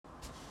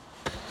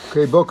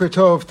Okay, Boker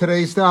Tov,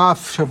 today's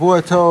daf,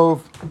 Shavua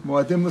Tov,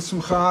 Moadim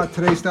L'Simcha,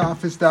 today's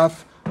daf is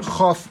daf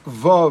Chof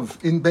Vov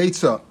in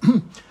Beitza.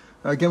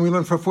 Again, we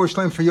learned for four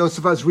shleim for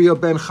Yosef Azriel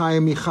ben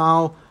Chaim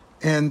Michal,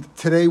 and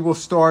today we'll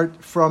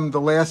start from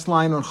the last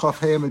line on Chof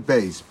Hayim at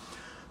Beis.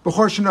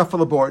 Bechor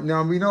Shenafel Abort.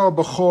 Now, we know a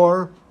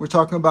Bechor, we're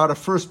talking about a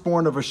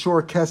firstborn of a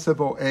Shor Kesev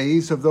or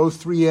A's, of those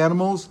three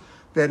animals,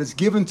 that is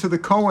given to the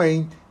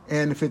Kohen,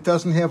 and if it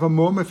doesn't have a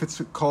mum, if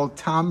it's called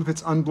Tam, if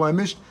it's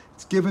unblemished,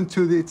 it's taken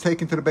to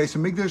the base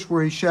of Mikdash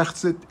where he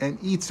shechts it and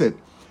eats it.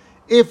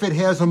 If it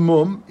has a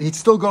mum, it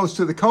still goes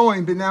to the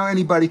Kohen, but now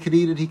anybody could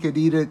eat it. He could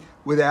eat it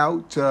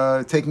without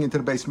taking it to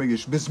the base of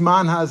Mikdash.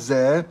 Bisman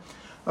hazeh,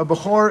 a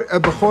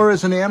bechor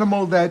is an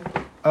animal that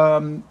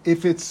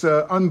if it's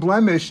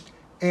unblemished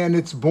and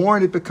it's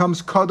born, it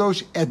becomes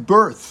kadosh at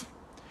birth.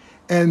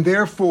 And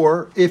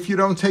therefore, if you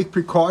don't take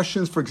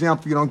precautions, for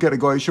example, you don't get a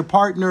goyish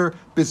partner,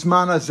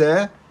 bisman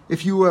hazeh,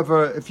 if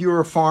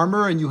you're a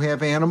farmer and you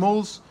have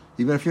animals,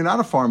 even if you're not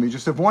a farmer, you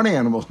just have one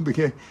animal.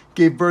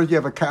 Gave birth, you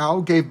have a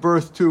cow, gave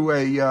birth to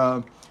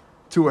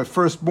a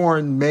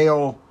firstborn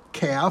male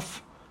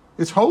calf.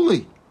 It's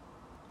holy,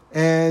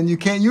 and you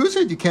can't use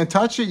it. You can't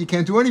touch it. You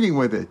can't do anything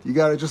with it. You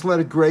got to just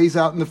let it graze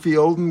out in the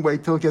field and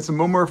wait till it gets a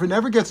mum, or if it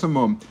never gets a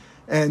mum,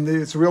 and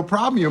it's a real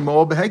problem. You're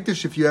moel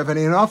behektish if you have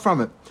any enough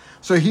from it.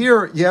 So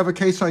here you have a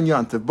case on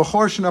Yantav.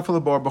 Bechor shenafel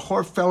abor.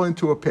 Bechor fell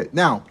into a pit.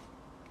 Now,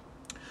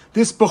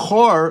 this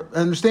bechor,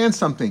 understand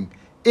something.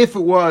 If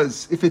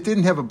it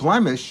didn't have a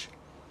blemish,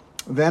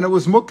 then it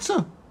was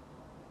muktzah.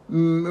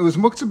 It was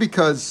muktzah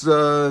because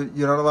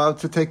you're not allowed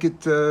to take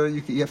it.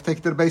 You have to take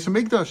it to the base of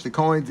Mikdash. The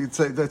Kohen,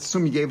 let's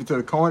assume you gave it to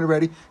the Kohen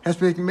already, has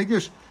to be taken to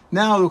Mikdash.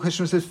 Now the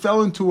question says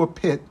fell into a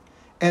pit,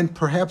 and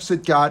perhaps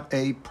it got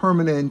a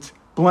permanent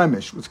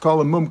blemish. It's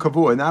called a mum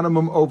kavua, not a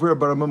mum over,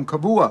 but a mum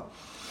kavua.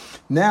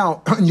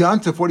 Now,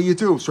 Yantif, what do you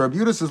do? So Rabbi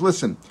Yehuda says,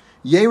 listen,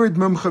 yerid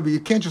mum kavua, you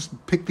can't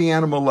just pick the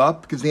animal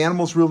up because the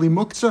animal's really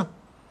muktzah.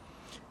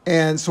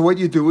 And so what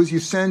you do is you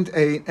send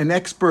an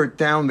expert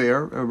down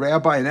there, a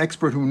rabbi, an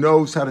expert who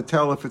knows how to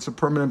tell if it's a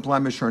permanent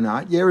blemish or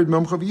not. Yerid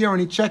mum chaviyah, and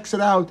he checks it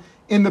out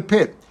in the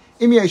pit.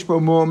 Im yesh bo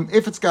mum,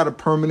 if it's got a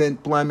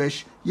permanent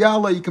blemish,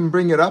 yalla, you can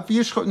bring it up.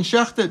 Yishchot and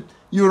shechted.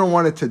 You don't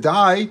want it to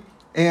die.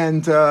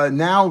 And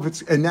now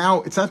it's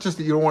not just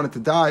that you don't want it to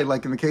die,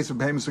 like in the case of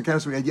Behemoth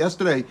Sukenos we had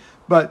yesterday,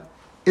 but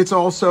it's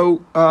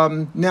also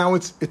now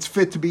it's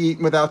fit to be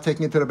eaten without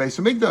taking it to the base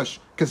of Mikdash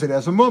because it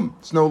has a mum.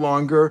 It's no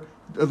longer.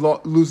 It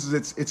loses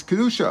its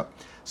kedusha.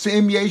 So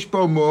im yesh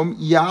bo mum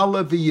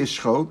yala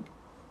v'yishchot,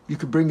 you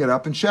could bring it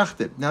up and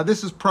shecht it. Now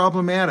this is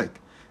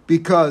problematic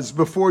because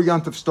before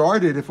Yantav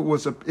started, if it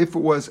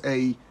was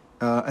an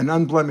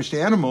unblemished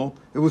animal,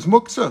 it was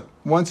muktzah.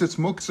 Once it's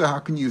muktzah, how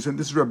can you use it?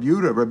 This is Rabbi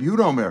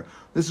Yehuda Omer.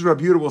 This is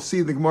Rabbi Yehuda. We'll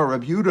see the Gemara.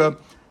 Rabbi Yehuda,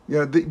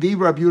 the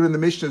Rabbi Yehuda in the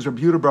Mishnah is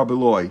Rabbi Yehuda bar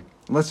Beloi.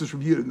 Unless it's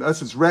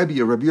Rabbi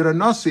Yehuda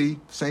Nasi,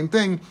 same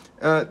thing.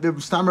 The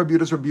Stam Rabbi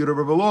Yehuda is Rabbi Yehuda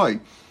bar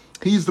Beloi.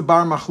 He's the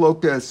bar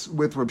machlokas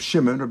with Reb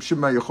Shimon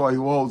Yochai,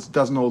 who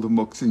doesn't hold a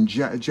muktzah.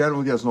 In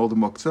general, he doesn't hold a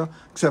muktzah,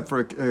 except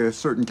for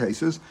certain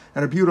cases.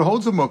 And Reb Yehuda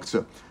holds a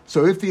muktzah.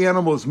 So if the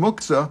animal is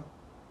muktzah,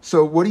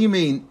 so what do you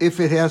mean? If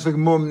it has a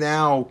mum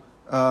now,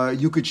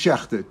 you could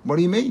shecht it. What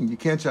do you mean? You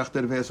can't shecht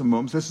it if it has a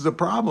mum. So this is a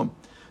problem.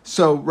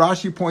 So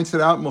Rashi points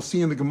it out, and we'll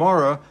see in the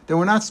Gemara, that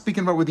we're not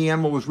speaking about where the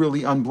animal was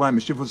really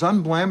unblemished. If it was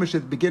unblemished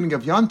at the beginning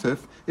of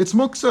Yantif, it's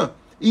muktzah.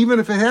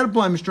 Even if it had a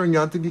blemish during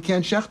Yantiv, you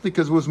can't shecht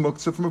because it was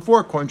muktzah from before,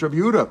 according to Rabbi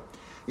Yehuda.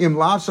 Im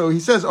Lav, so he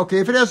says, okay,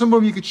 if it has a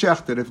mum, you could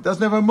shecht it. If it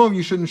doesn't have a mum,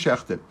 you shouldn't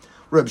shecht it.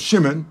 Reb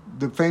Shimon,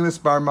 the famous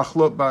bar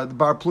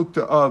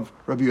plukta of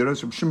Rabbi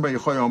Yehuda, Reb Shimon bar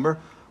Yochai Omer,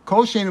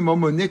 kol shein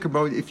mum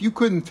nikar, if you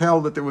couldn't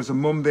tell that there was a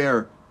mum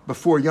there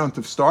before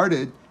Yantiv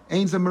started,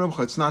 ein zeh,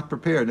 it's not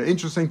prepared. An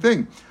interesting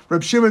thing,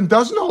 Reb Shimon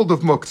doesn't hold of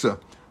muktzah.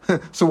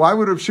 So why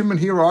would Reb Shimon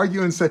here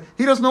argue and say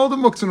he doesn't hold a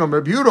muktzah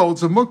number? Reb Yehuda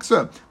holds a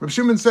muktzah. Reb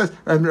Shimon says,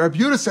 and Reb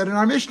Yehuda said in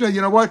our Mishnah,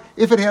 you know what?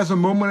 If it has a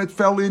mum when it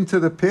fell into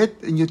the pit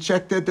and you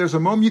checked that there's a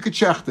mum, you could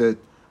shecht it.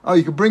 Oh,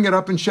 you could bring it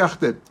up and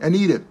shecht it and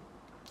eat it.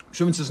 Reb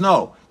Shimon says,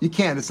 no, you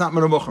can't. It's not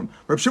menamuchim.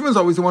 Reb Shimon's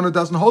always the one who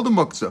doesn't hold a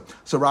muktzah.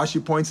 So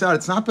Rashi points out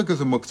it's not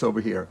because of muktzah over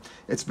here.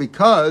 It's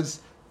because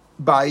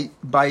by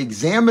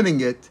examining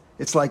it,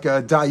 it's like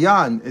a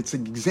dayan. It's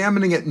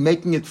examining it and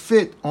making it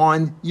fit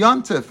on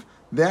Yantif.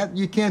 That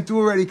you can't do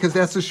already because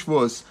that's a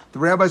shvus. The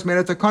rabbis made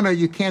a takana,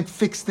 you can't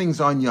fix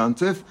things on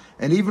Yantif,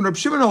 and even Reb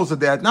Shimon holds of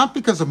that, not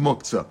because of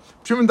muktzah.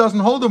 Reb Shimon doesn't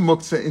hold a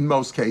muktzah in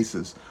most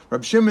cases.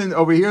 Reb Shimon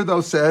over here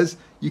though says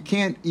you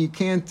can't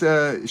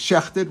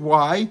shecht it.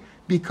 Why?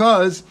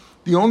 Because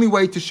the only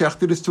way to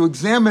shecht it is to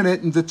examine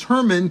it and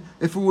determine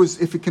if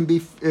it can be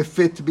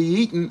fit to be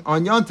eaten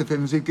on Yantif.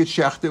 If you could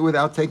shecht it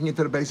without taking it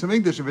to the base of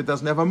English if it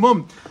doesn't have a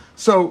mum.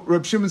 So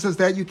Reb Shimon says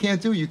that you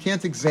can't do. You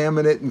can't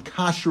examine it and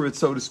kasher it,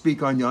 so to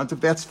speak, on Yantif.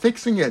 That's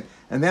fixing it,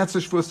 and that's the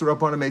shvus the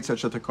Rabbanan made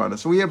such a takana.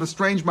 So we have a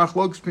strange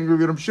machlokes between Reb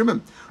Yehuda and Reb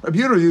Shimon. Reb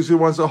Yehuda usually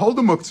wants to hold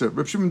a muktzah.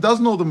 Reb Shimon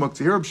doesn't hold a muktzah.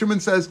 Here Reb Shimon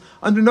says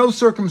under no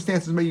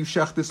circumstances may you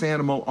shecht this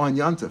animal on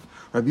Yantif.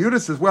 Reb Yehuda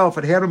says, well, if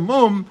it had a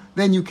mum,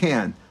 then you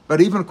can.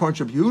 But even according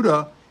to Reb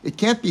Yehuda, It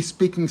can't be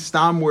speaking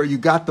stam where you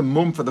got the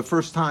mum for the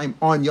first time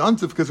on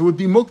Yontif, because it would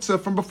be muktzah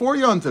from before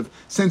Yontif,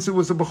 since it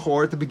was a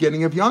bechor at the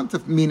beginning of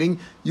Yontif, meaning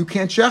you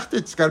can't shecht it.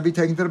 It's got to be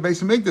taken to the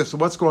base of Migdash. So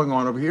what's going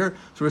on over here?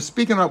 So we're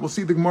speaking up. We'll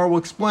see the Gemara will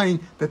explain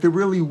that there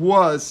really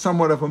was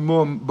somewhat of a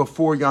mum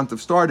before Yontif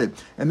started.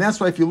 And that's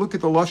why if you look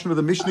at the Lashon of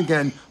the Mishnah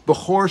again,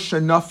 bechor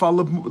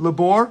shenafa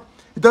lebor,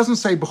 it doesn't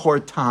say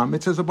bechor tam.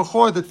 It says a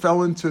bechor that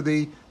fell into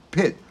the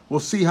pit. We'll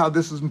see how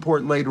this is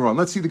important later on.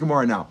 Let's see the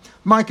Gemara now.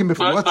 Mike and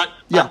Mifflin,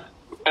 yeah.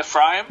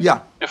 Ephraim?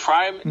 Yeah.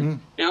 Ephraim,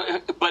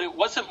 but it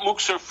wasn't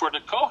muktzah for the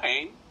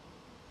Kohen.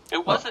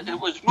 It wasn't. It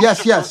was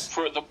muktzah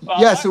for the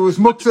yes, it was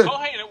muktzah.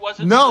 Kohen, it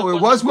wasn't. No,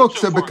 it was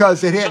muktzah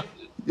because it had.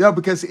 Yeah,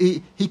 because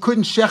he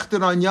couldn't shecht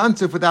it on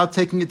Yontif without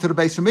taking it to the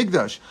base of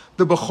Migdash.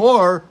 The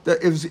Bechor,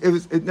 it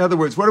was, in other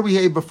words, what do we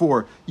have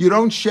before? You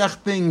don't shecht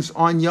things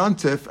on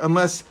Yontif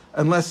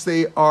unless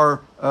they are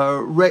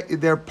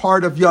they're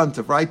part of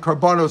Yontif, right?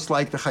 Karbanos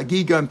like the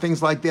Chagiga and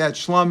things like that,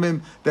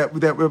 Shlamim,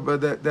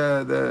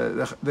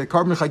 the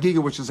carbon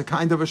Chagiga, which is a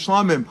kind of a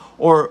Shlamim,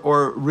 or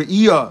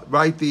Re'iyah,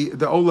 right? The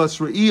Olas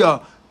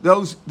Re'iyah.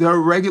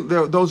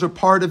 Those are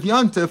part of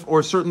Yontif,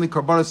 or certainly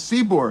Karbanos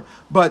Sibor.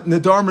 But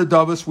Nadar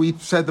Medavas, we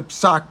said the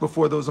Psak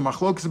before, those are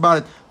machlokas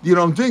about it. You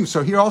don't think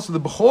so. Here also the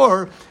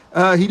Bechor,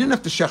 he didn't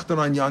have to shecht it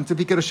on Yontif.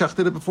 He could have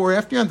shechted it before or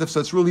after Yontif. So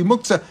it's really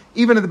muktzah,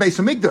 even at the base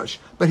of Migdash.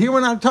 But here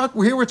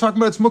we're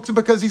talking about it's muktzah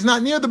because he's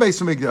not near the base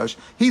of Migdash.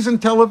 He's in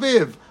Tel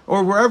Aviv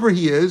or wherever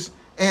he is.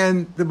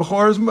 And the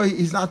Bechor,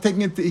 he's not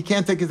taking it. He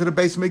can't take it to the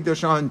base of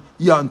Migdash on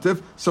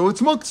Yontif, so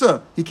it's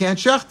muktzah. He can't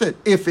shecht it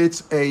if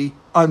it's a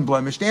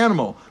unblemished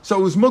animal. So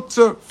it was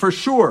muktzah for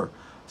sure.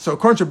 So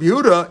according to Rabbi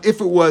Yehuda,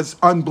 if it was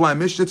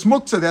unblemished, it's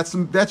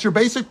muktzah. That's your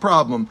basic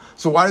problem.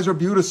 So why does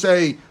Rabbi Yehuda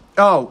say,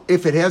 oh,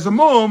 if it has a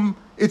mum,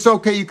 it's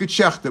okay, you could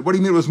shecht it? What do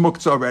you mean it was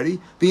muktzah already?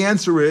 The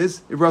answer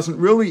is, it wasn't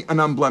really an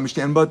unblemished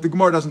animal, but the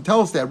Gemara doesn't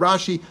tell us that.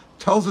 Rashi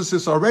tells us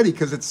this already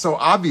because it's so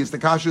obvious. The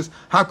kasha is,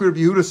 how could Rabbi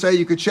Yehuda say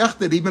you could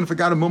shecht it even if it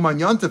got a mum on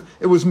Yontif?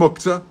 It was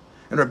muktzah.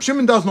 And Rabbi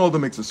Shimon doesn't know the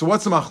mixes. So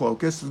what's the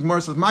machlokas? The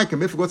Gemara says, "My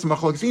kamifik, what's the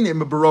machlokas?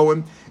 In a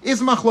baroim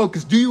is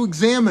machlokas. Do you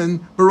examine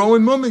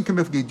baroim mum in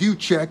kamifik? Do you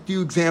check? Do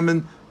you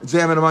examine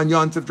them on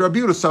Yontif? Rabbi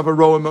Yehuda saw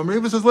baroim mum.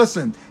 Rabbi says,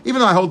 listen,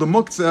 even though I hold a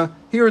muktzah,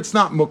 here it's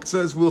not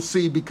muktzah, as we'll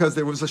see, because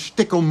there was a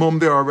shtickle mum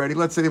there already.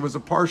 Let's say there was a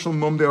partial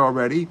mum there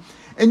already.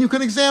 And you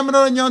can examine it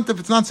on Yontif.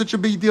 It's not such a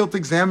big deal to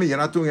examine. You're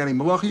not doing any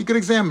malacha. You can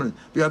examine it.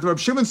 But Rabbi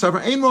Shimon suffer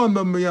ain't no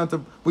mum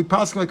Yontif. We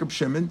pass like Rabbi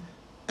Shimon.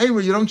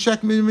 Anyway, you don't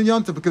check minyan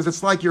Yontif because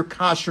it's like you're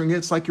koshering it,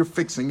 it's like you're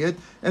fixing it,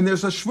 and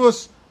there's a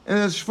shvus,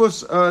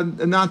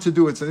 not to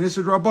do it. So this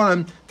is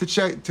Rabbanan to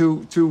check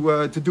to do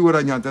it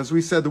on Yontif. As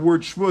we said, the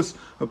word shvus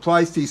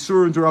applies to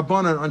Isur and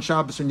Rabbanan on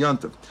Shabbos and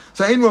Yontif.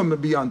 So ain't one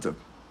be Yontif.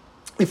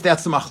 If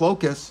that's the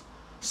machlokas,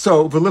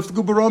 so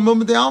v'liftu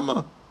barom de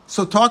alma.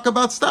 So talk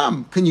about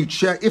stam. Can you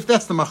check if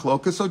that's the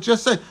machlokas? So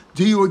just say,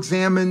 do you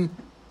examine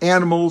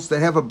animals that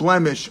have a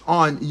blemish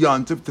on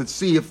Yontif to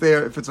see if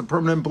it's a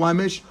permanent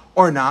blemish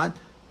or not?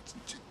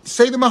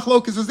 Say the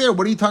machlokas is there.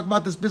 What do you talk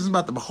about this business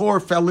about the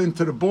Bechor fell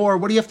into the bore?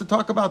 What do you have to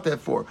talk about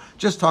that for?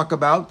 Just talk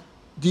about,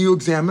 do you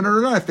examine it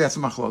or not, if that's a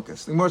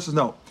machlokas? The Gemara says,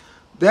 no.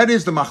 That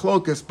is the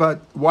machlokas,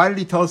 but why did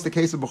he tell us the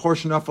case of Bechor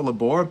shenafal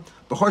lebor?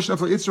 Bechor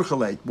shenafal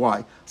itzruchalei.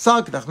 Why?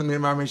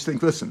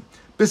 Listen,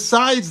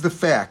 besides the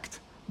fact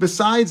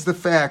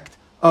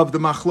of the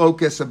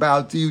machlokas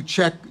about do you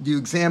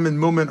examine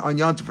mumen on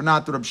Yontif or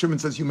not, that Rabbi Shimon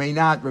says you may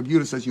not, Rabbi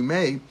Yehuda says you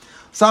may.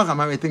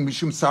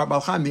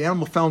 The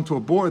animal fell into a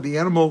bore. The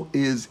animal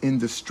is in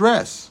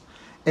distress.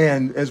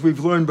 And as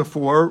we've learned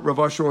before, Rav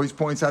Asher always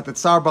points out that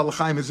Sar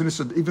Balachayim is an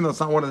Issa, even though it's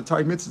not one of the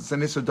Targum mitzvahs, it's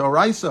an Issa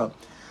Doraisa.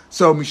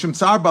 So Mishum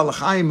Sar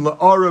Balachayim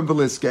La'aram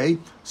Veliske.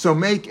 So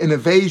make an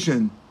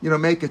evasion,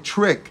 make a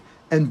trick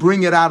and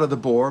bring it out of the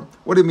bore.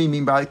 What do we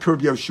mean by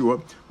Kurb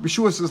Yoshua?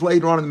 Yeshua says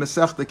later on in the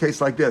Masech, the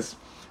case like this.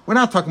 We're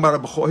not talking about a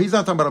Bechor. He's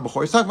not talking about a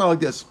Bechor. He's talking about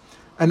like this.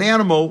 An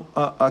animal,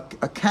 a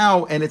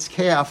cow and its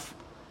calf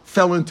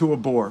fell into a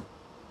bore,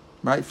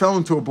 right? Fell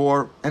into a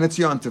bore, and it's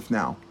Yontif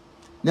now.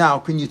 Now,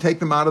 can you take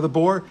them out of the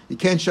bore? You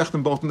can't shech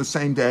them both on the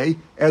same day,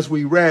 as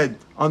we read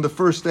on the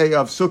first day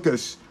of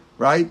Sukkot,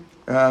 right?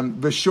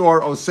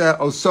 V'shor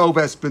osov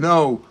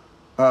espino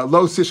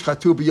lo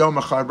sishchatu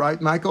b'yom echad, right,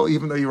 Michael?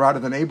 Even though you're out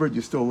of the neighborhood,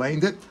 you still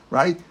laned it,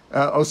 right?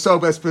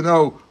 Osov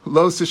espino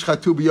lo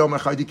sishchatu b'yom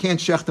echad. You can't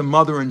shech the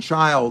mother and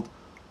child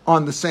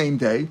on the same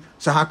day.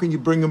 So how can you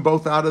bring them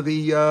both out of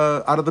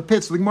the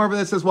pit? So the Gemara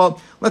that says,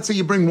 well, let's say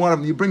you bring one of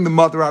them, you bring the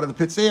mother out of the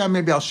pit. Say,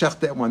 maybe I'll shech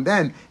that one.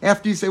 Then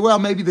after you say, well,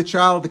 maybe the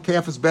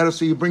calf is better,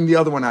 so you bring the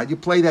other one out. You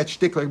play that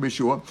shtick like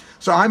Beshua.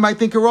 So I might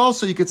think here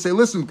also you could say,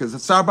 listen, because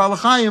it's Sar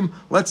Balachayim,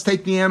 let's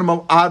take the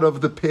animal out of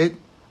the pit,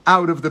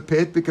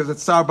 because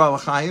it's Sar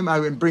Balachayim.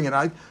 I would bring it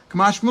out.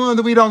 Kamash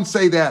Mulan, we don't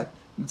say that.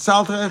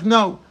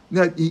 No.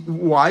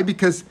 Why?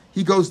 Because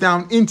he goes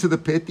down into the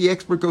pit. The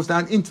expert goes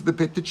down into the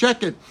pit to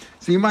check it.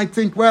 So you might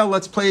think, well,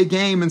 let's play a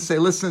game and say,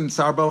 listen,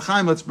 Sar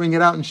Balachayim, let's bring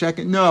it out and check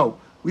it. No,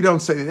 we don't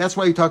say that. That's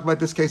why you talk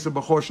about this case of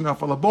Bechor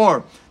shenafal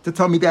lebor, to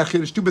tell me that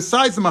chiddush too.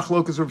 Besides the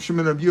machlokas of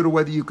Shimon and Yehuda,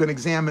 whether you can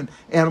examine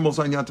animals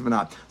on Yontif or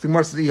not. So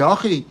Gemara says,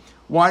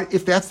 Why,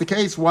 if that's the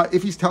case, why,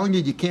 if he's telling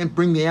you can't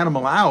bring the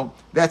animal out,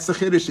 that's the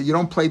chiddush, that you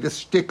don't play the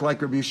shtick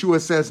like Rabbi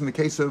Yeshua says in the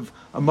case of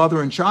a mother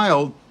and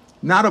child,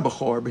 not a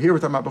bechor, but here we're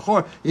talking about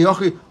bechor.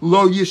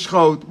 Lo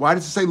yishchot. Why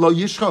does it say lo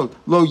yishchot?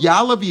 Lo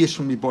yalav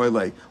yishchot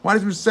miboile. Why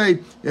does it say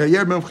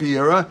yer mum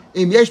chiyera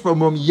im yesh bo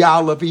mum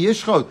yalav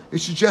yishchot? It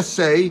should just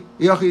say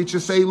lo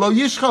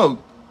yishchot,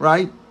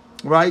 right?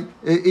 Right?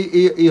 Lo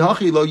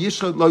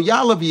yishchot lo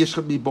yalav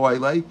yishchot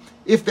miboile.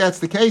 If that's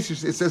the case,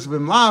 it says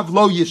v'mlav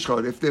lo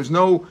yishchot. If there's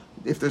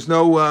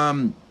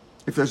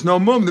no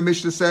mum, the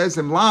Mishnah says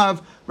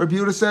v'mlav. Rabbi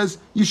Yehuda says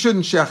you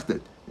shouldn't shecht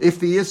it.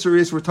 If the issur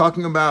is we're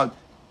talking about,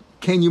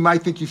 you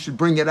might think you should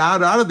bring it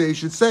out of there. You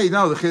should say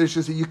no. The chiddush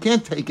is that you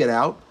can't take it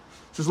out.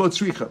 It says lo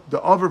tzricha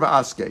the over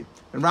v'aske,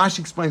 and Rashi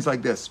explains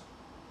like this: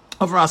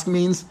 over v'aske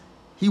means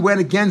he went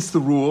against the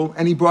rule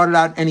and he brought it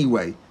out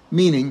anyway.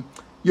 Meaning,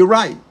 you're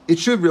right. It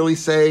should really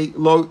say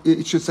lo.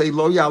 It should say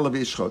lo yalav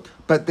yishchot,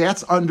 but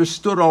that's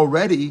understood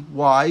already.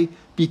 Why?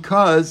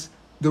 Because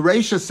the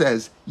Reisha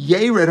says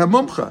yered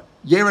hamumcha.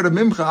 Yered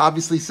hamimcha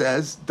obviously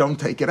says don't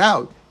take it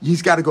out.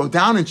 He's got to go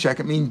down and check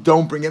it. Mean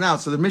don't bring it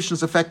out. So the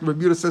Mishnah's effective.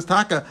 Rabbi Yehuda says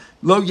taka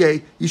lo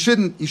ye. You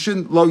shouldn't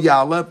lo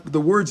yala.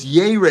 The words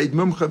yered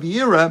mumcha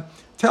v'yira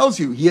tells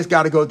you he has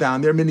got to go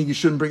down there, meaning you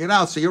shouldn't bring it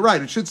out. So you're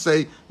right. It should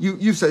say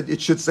you said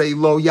it should say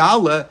lo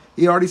yala.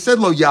 He already said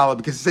lo yala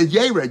because he said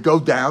yered. Go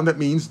down. That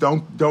means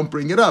don't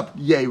bring it up.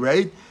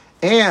 Yered,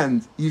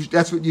 and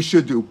that's what you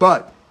should do.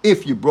 But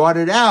if you brought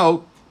it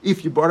out, the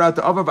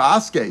avav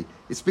aske,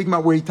 it's speaking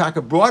about where he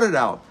taka brought it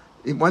out.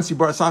 Once you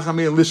brought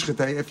sachamei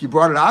lishchete, if you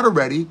brought it out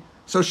already,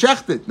 so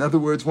shecht it. In other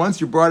words, once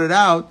you brought it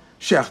out,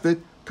 shecht it,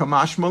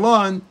 kamash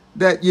malon,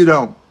 that you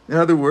don't. In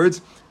other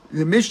words,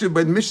 the Mishnah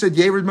said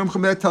yered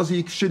mumchem, that tells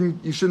you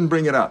shouldn't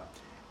bring it up.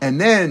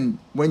 And then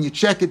when you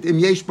check it, im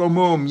yesh bo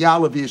mum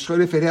yalav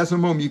yishchot, if it has a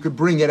mum, you could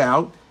bring it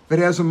out. If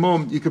it has a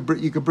mum, you could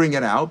bring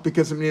it out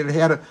because it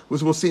had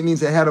we'll see. It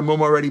means it had a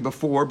mum already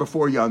before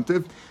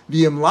Yontiv.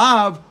 V'im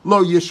lav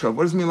lo yishchot.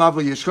 What does it mean lav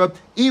lo yishchot?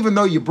 Even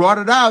though you brought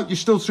it out, you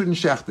still shouldn't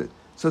shecht it.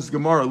 Says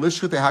Gemara,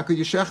 lishchete, how could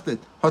you shecht it?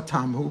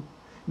 Hatamhu.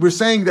 We're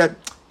saying that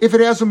if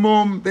it has a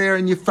mum there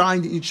and you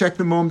check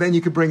the mum, then you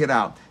could bring it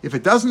out. If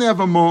it doesn't have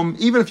a mum,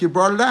 even if you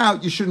brought it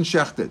out, you shouldn't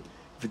shecht it.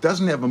 If it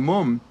doesn't have a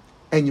mum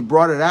and you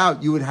brought it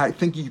out, you would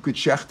think you could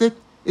shecht it.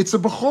 It's a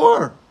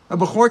bechor. A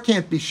bechor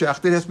can't be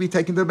shecht. It has to be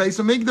taken to the base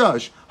of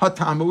Migdash.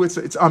 Hatamu,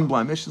 it's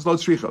unblemished. It's lo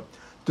tzricha.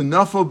 The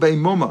nafel bei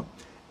mumma.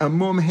 A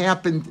mum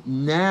happened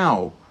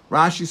now.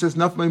 Rashi says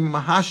nafel bei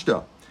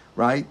mahashta.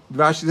 Right?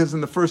 Rashi says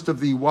in the first of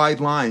the wide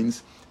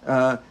lines,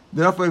 if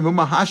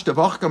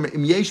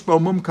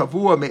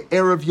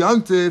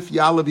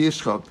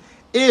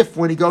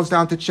when he goes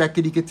down to check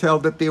it, he could tell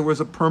that there was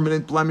a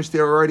permanent blemish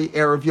there already,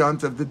 Erev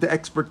Yontiv, the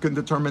expert can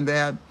determine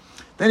that.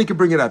 Then he could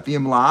bring it up. The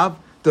Imlav,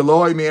 the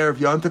Loi Erev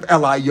Yontiv,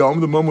 Elayom,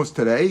 the mum was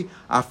today.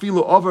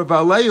 Afilu over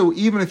Valeu,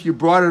 even if you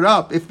brought it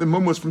up, if the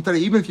mum was from today,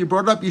 even if you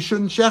brought it up, you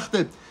shouldn't shecht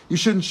it. You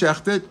shouldn't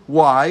shecht it.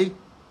 Why?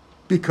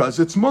 Because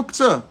it's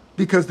muktzah.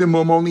 Because the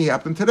mum only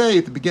happened today.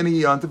 At the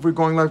beginning of Yontif, we're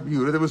going like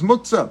Yehuda, there was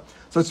muktzah.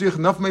 So it's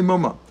enough me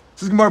mumma.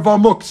 Says Gemara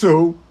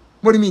muktzah.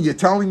 What do you mean? You're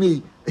telling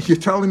me,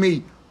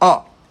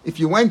 if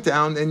you went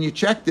down and you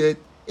checked it,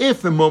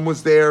 if the mum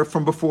was there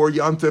from before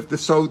Yontif,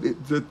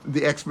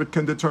 the expert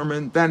can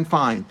determine, then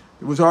fine.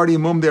 There was already a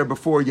mum there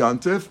before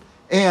Yontif,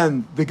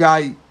 and the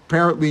guy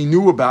apparently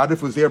knew about it, if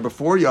it was there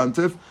before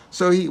Yontif,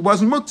 so he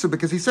wasn't muktzah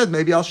because he said,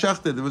 maybe I'll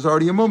shecht it. There was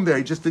already a mum there.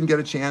 He just didn't get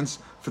a chance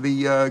for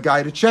the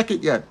guy to check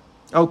it yet.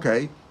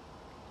 Okay.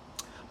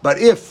 But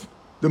if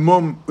the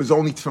mum was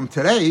only from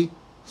today,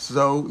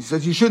 so he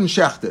says you shouldn't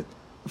shecht it.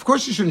 Of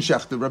course you shouldn't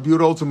shecht it. Rabbi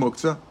Yehuda holds a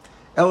muktzah.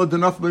 Ela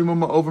denaf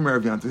mumma over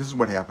Erev Yontif. This is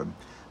what happened.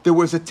 There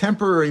was a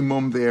temporary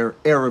mum there,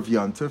 Erev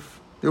Yontif.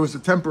 There was a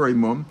temporary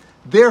mum.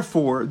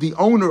 Therefore, the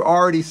owner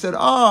already said,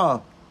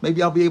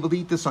 maybe I'll be able to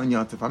eat this on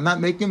Yontif. I'm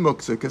not making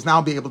muktzah because now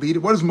I'll be able to eat it.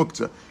 What is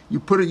muktzah?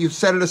 You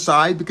set it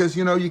aside because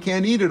you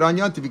can't eat it on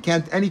Yontif. You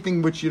can't,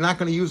 anything which you're not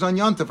going to use on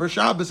Yontif or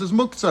Shabbos is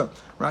muktzah,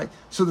 right?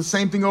 So the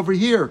same thing over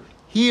here.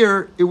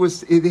 Here,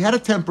 it had a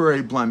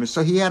temporary blemish,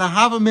 so he had a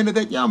half a minute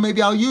that,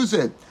 maybe I'll use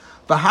it.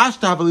 And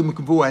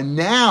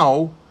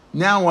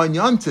now on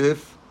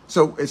Yontif,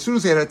 so as soon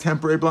as they had a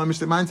temporary blemish,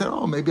 the mind said,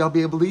 maybe I'll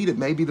be able to eat it.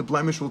 Maybe the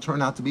blemish will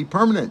turn out to be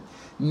permanent.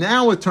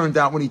 Now it turned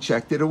out when he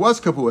checked it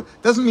was kavua.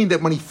 Doesn't mean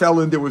that when he fell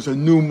in, there was a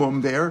new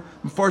mum there.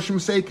 Mepharshim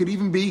say it could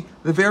even be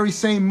the very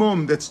same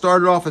mum that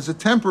started off as a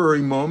temporary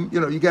mum.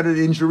 You get an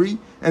injury,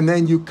 and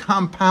then you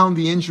compound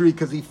the injury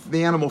because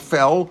the animal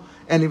fell,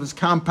 and it was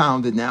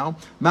compounded now.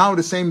 Mao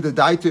the same, the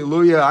daita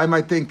iluya, I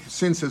might think,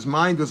 since his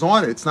mind was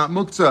on it, it's not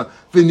muktzah,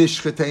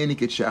 v'nishchetei, and he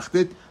could shecht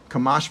it.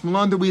 Kamash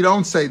Malon, we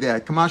don't say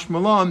that. Kamash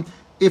Malon,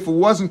 if it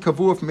wasn't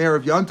kavua from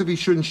Erev Yontiv, he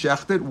shouldn't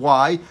shecht it.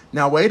 Why?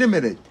 Now, wait a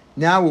minute.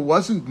 Now, it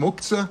wasn't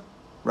muktzah,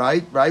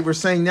 right? We're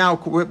saying now,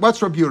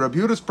 what's Rabbi Yehuda? Rabbi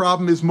Yehuda's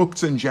problem is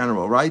muktzah in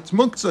general, right? It's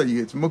muktzah.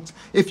 It's muktzah.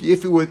 If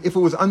it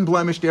was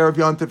unblemished Erev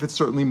Yontiv, it's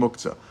certainly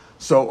muktzah.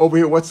 So over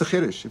here, what's the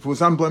chiddush? If it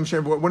was unblemished,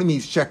 what do you mean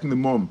he's checking the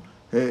mum?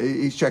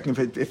 He's checking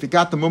if it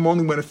got the mum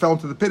only when it fell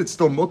into the pit, it's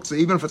still muktzah.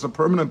 Even if it's a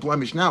permanent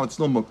blemish now, it's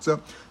still muktzah.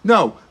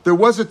 No, there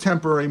was a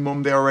temporary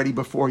mum there already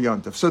before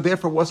Yontif. So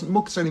therefore it wasn't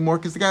muktzah anymore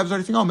because the guy was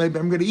already thinking, oh, maybe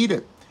I'm going to eat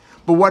it.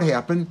 But what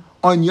happened?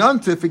 On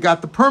Yontif, it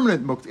got the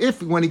permanent muktzah.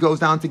 If when he goes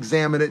down to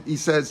examine it, he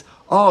says,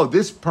 oh,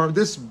 this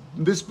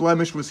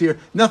blemish was here,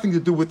 nothing to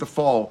do with the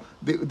fall.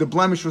 The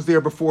blemish was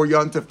there before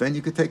Yontif, then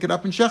you could take it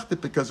up and shecht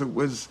it because it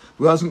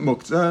wasn't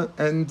muktzah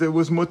and it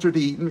was mutter to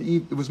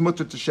eat. It was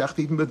mutter to shecht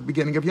even at the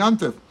beginning of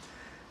Yontif.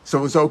 So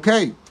it was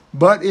okay.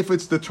 But if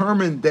it's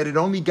determined that it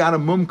only got a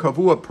mum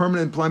kavu, a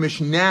permanent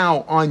blemish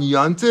now on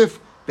Yontif,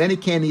 then he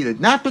can't eat it.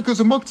 Not because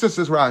of muktzah,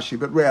 says Rashi,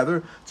 but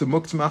rather it's a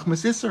muktzah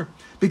machmas isser.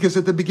 Because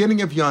at the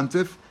beginning of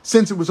Yontif,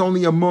 since it was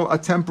only a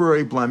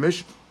temporary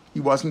blemish, he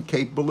wasn't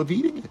capable of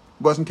eating it.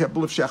 He wasn't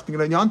capable of shechting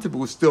it on Yontif. It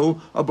was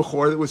still a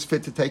bechor that was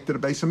fit to take to the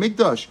base of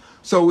Mikdash.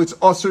 So it's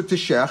usher to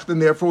shecht,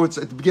 and therefore it's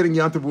at the beginning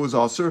of Yontif it was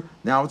usher.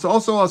 Now it's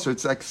also usher.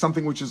 It's like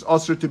something which is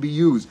usher to be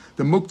used.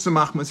 The muktzah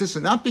machmas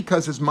isser, not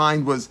because his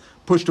mind was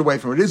pushed away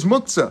from it. It is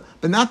muktzah,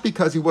 but not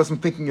because he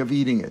wasn't thinking of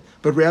eating it,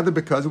 but rather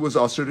because it was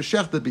usher to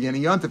shecht at the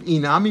beginning of Yontif.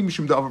 Inami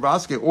mishum davar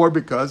baske, or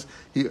because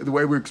the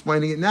way we're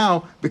explaining it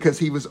now, because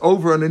he was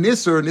over on an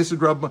isser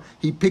drab,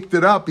 he picked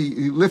it up,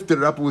 he lifted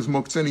it up, it was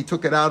muktzah, and he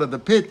took it out of the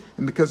pit,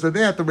 and because of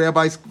that, the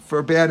rabbis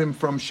forbade him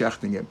from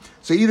shechting it.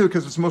 So either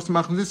because it's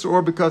muktzah machmas isser,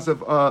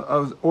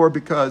 or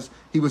because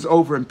he was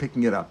over and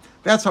picking it up.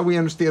 That's how we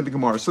understand the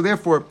Gemara. So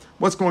therefore,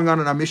 what's going on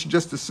in our mission,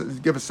 just to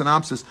give a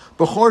synopsis,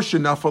 Bechor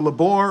Shenafal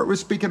Labor, we're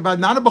speaking about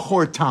not a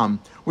Bechor Tam.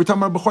 We're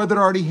talking about a Bechor that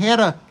already had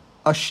a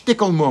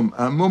shtickle mum,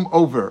 a mum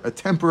over, a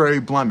temporary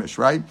blemish,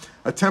 right?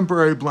 A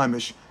temporary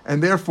blemish.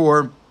 And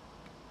therefore,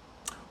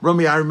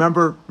 Rumi, I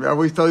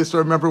always tell you, so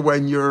I remember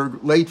when your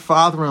late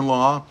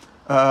father-in-law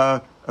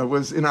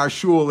was in our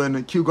shul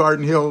in Kew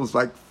Garden Hills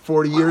like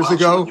 40 years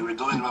ago. When you were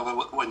doing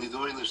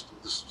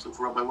this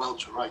for Rabbi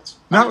Welcher, right?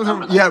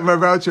 Rabbi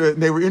Welcher.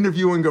 They were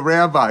interviewing a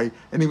rabbi,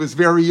 and he was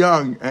very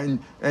young.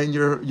 And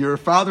your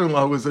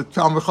father-in-law was a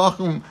Talmid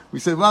Chacham. We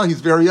said, well,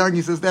 he's very young.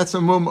 He says, that's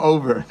a mum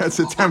over. That's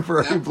a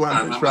temporary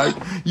blemish, right?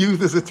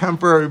 Youth is a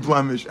temporary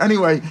blemish.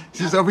 Anyway, he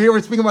says, over here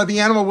we're speaking about the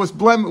animal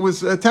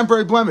was a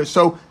temporary blemish.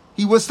 So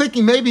he was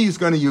thinking maybe he's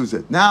going to use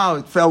it. Now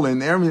it fell in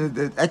there. I mean,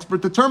 the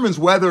expert determines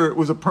whether it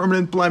was a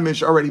permanent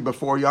blemish already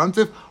before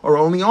Yontif or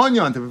only on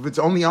Yontif. If it's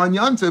only on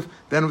Yontif,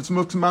 then it's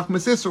muktzah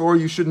machmas isser, or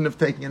you shouldn't have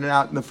taken it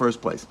out in the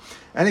first place.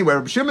 Anyway,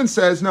 Reb Shimon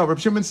says, no, Reb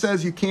Shimon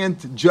says you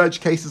can't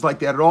judge cases like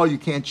that at all. You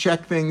can't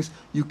check things.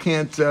 You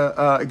can't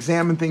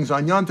examine things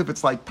on Yontif.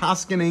 It's like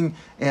paskening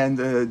and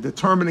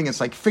determining. It's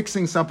like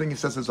fixing something. He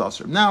says it's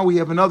usher. Now we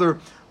have another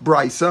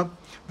brisa.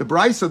 The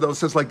brisa, though,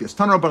 says like this.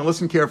 Tana Rabbanan,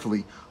 listen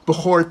carefully.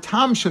 Bechor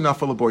tam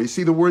shenafal labor. You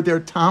see the word there,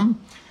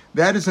 tam?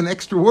 That is an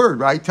extra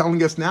word, right?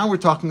 Telling us now we're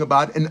talking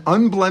about an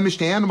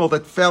unblemished animal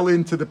that fell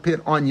into the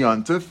pit on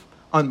Yontif,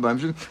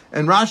 unblemished.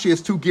 And Rashi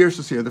has two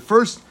girsas here. The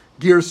first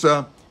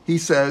girsa, he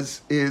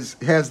says,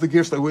 has the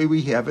girsa the way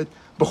we have it.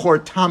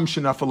 Bechor tam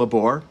shenafal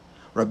labor.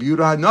 Rabbi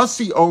Yehuda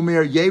Hanasi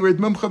Omer Yered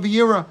Mumcha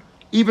V'yira.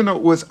 Even though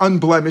it was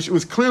unblemished, it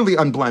was clearly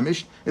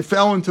unblemished, it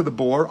fell into the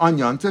bore on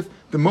Yontif,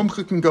 the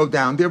mumcha can go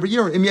down there every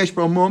year. Im yesh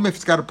bo mum, if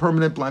it's got a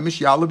permanent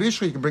blemish, ya'alav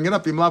yishcha, you can bring it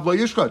up. Im lav lo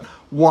yishcha.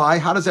 Why?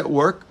 How does that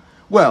work?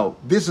 Well,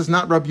 this is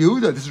not Rabbi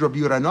Yehuda, this is Rabbi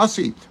Yehuda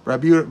Nasi.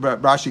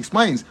 Rashi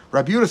explains,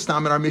 Rabbi Yehuda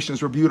Stam in our mission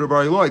is Rabbi Yehuda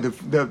Bar Eloi,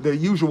 the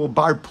usual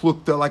bar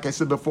plukta, like I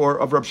said before,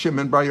 of Rabbi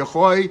Shimon Bar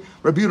Yochai.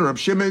 Rabbi Yehuda, Rabbi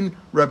Shimon,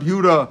 Rabbi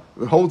Yehuda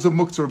holds a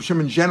muktzah, Rabbi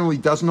Shimon generally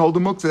doesn't hold a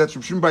muktzah, that's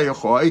Rabbi Shimon Bar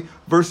Yochai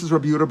versus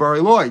Rabbi Yehuda Bar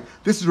Eloi.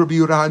 This is Rabbi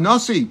Yehuda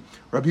Hanasi.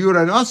 Rabbi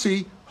Yehuda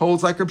Hanasi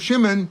holds like Rabbi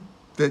Shimon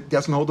that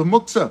doesn't hold a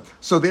muktzah.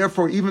 So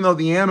therefore, even though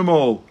the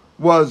animal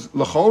was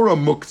lachora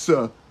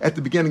muktzah at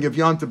the beginning of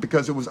Yontif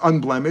because it was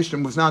unblemished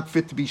and was not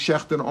fit to be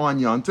shechted on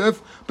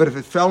Yontif, but if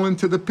it fell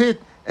into the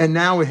pit and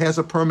now it has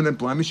a permanent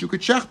blemish, you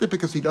could shecht it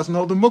because he doesn't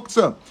hold the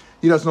muktzah.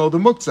 He doesn't hold the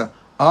muktzah.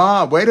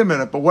 Wait a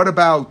minute, but what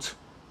about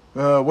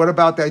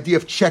the idea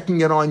of checking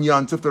it on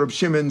Yontif? The Reb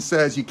Shimon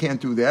says you can't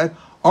do that.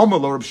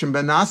 Omar Reb Shimon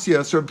ben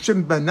Nasya. So Reb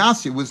Shimon ben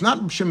Nasya was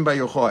not Reb Shimon ben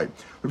Yochai.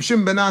 Reb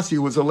Shimon ben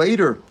Nasya was a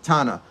later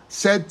Tana,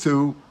 said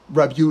to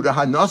Reb Yehuda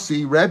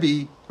Hanasi,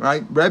 Rebbe,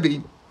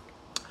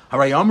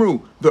 Haray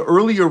Amru, the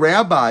earlier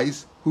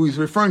rabbis, who he's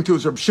referring to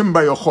as Reb Shimon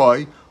bar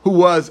Yochai, who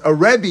was a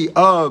Rebbe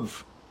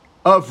of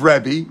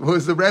Rebbe, who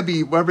was the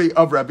Rebbe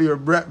of Rebbe,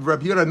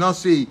 Reb Yehuda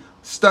Hanasi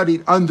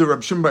studied under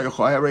Reb Shimon bar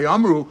Yochai. Haray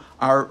Amru,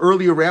 our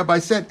earlier rabbi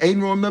said,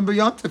 Ein ro member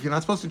Yontif. You're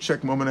not supposed to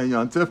check moment on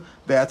Yontif.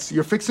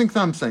 You're fixing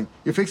something.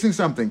 You're fixing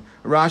something.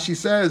 Rashi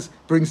says,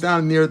 brings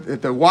down near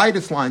at the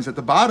widest lines at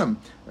the bottom,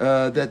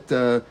 that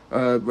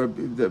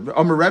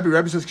Omer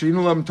Rebbe says, Torah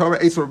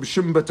Reb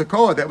Shimon bar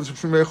Tekoa. That was Reb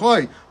Shimon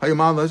bar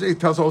Yochai. It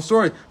tells the whole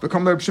story. But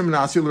come Reb Shimon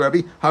Nasi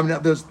Rebbe.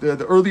 There's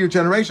the earlier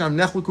generation.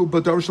 There's a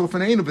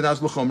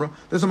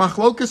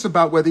machlokus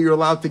about whether you're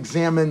allowed to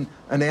examine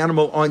an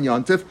animal on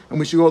Yontif, and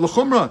we should go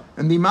l'chumra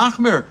and be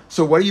machmer.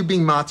 So what are you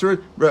being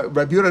matter?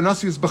 Rabbi Yehuda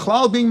Nasi is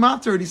b'chlal being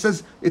matter. He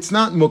says it's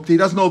not mukti. He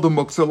doesn't hold the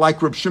muktzah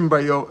like Reb Shimon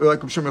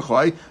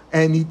Yochai,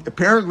 and he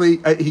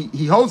apparently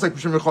he holds like Reb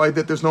Shimon Yochai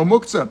that there's no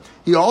muktzah.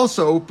 He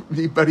also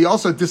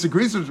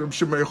disagrees with Reb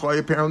Shimon Bar Yochai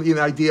apparently in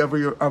the idea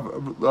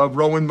of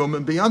Rowan Mum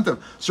and B'Yantav.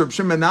 So Reb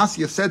Shimon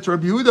Nasya said to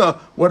Reb Yehuda,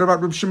 "What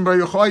about Reb Shimon Bar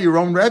Yochai, your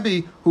own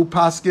Rebbe, who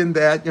paskin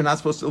that you're not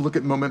supposed to look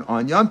at Mum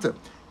on Yantav?"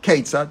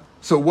 Ketzad.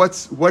 So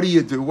what do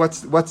you do?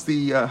 What's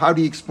the how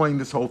do you explain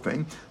this whole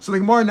thing? So the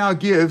Gemara now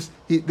gives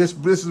this.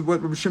 This is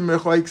what Reb Shimon Bar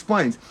Yochai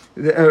explains.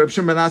 Reb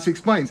Shimon Nasya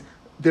explains.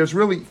 There's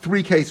really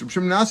three cases. Reb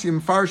Shimon Nasya,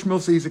 Mefarish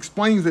Milsa,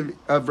 explains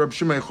of Reb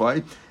Shimon Bar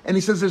Yochai, and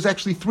he says there's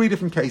actually three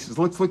different cases.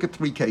 Let's look at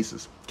three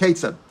cases.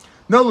 Ketzad.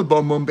 No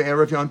lebo mum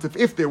be'erev yantif.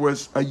 If there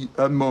was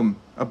a mum,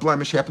 a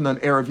blemish happened on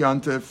erev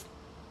yantif,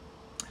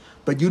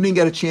 but you didn't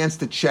get a chance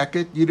to check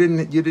it, you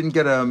didn't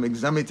get an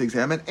examiner to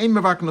examine it. Ein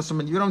mevakin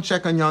l'samon. You don't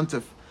check on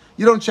yantif.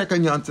 You don't check on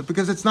yantif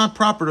because it's not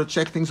proper to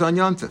check things on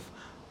yantif.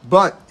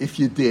 But if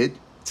you did, it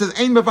says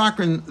ein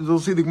mevakin. You'll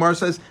see the Gemara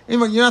says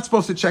you're not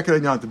supposed to check it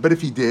on yantif. But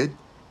if you did,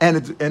 and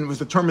it was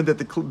determined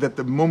that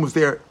the mum was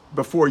there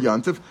before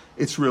yantif,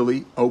 it's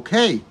really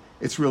okay.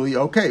 It's really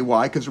okay.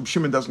 Why? Because Reb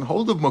Shimon doesn't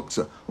hold of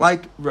muktzah.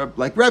 Like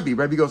Rebbe.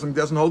 Rebbe goes and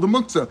doesn't hold of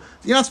muktzah.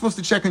 You're not supposed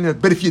to check on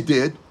it. But if you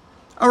did,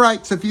 all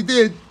right. So if you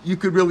did, you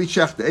could really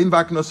check the ein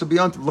vaknos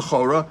b'yantiv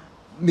l'chora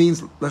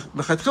means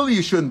l'chatchila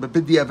you shouldn't, but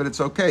b'diavad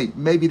it's okay.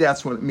 Maybe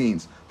that's what it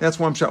means. That's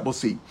one shot we'll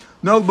see.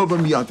 No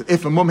b'bam yantiv.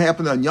 If a mum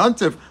happened on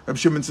yantiv, Reb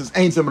Shimon says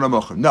ein zeman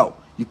amocha. No,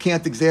 you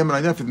can't examine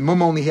on yantiv. If the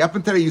mum only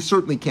happened today, you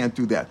certainly can't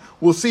do that.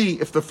 We'll see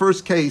if the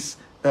first case.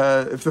 In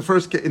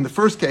the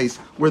first case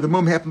where the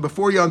mum happened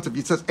before Yontif,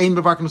 it says Ein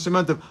B'Vakim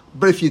Semantiv.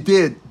 But if you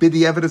did,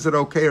 B'diavad, is it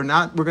okay or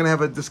not? We're going to have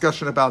a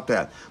discussion about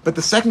that. But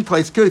the second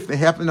case could, if they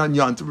happened on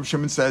Yontif, Reb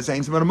Shimon says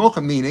Ein Zeman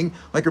Mocha, meaning,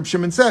 like Reb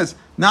Shimon says,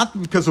 not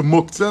because of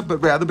Muktzah, but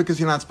rather because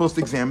you're not supposed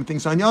to examine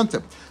things on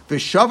Yontif. The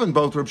Shavan,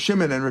 both Reb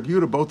Shimon and Reb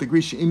Yehuda both agree.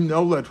 She'im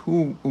nolad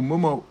hu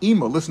umumo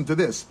imo. Listen to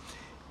this.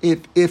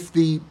 If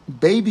the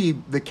baby,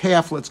 the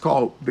calf, let's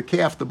call the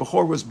calf, the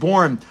Bechor was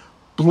born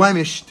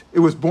blemished, it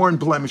was born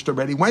blemished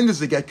already. When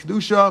does it get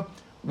Kedusha?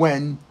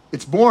 When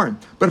it's born.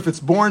 But if it's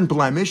born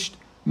blemished,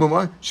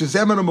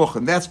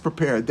 that's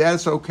prepared. That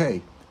is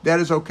okay. That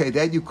is okay.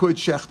 That you could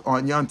shecht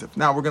on Yantif.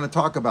 Now we're going to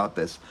talk about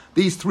this.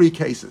 These three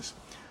cases.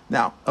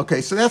 Now, okay,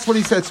 so that's what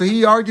he said. So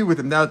he argued with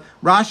him. Now,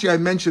 Rashi, I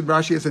mentioned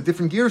Rashi has a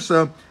different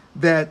girsa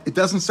that it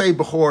doesn't say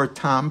Bechor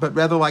Tam, but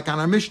rather like on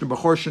our Mishnah,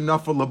 Bechor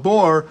Shenafa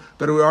Labor,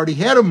 that we already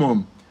had a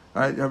mum.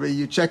 Right,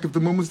 you check if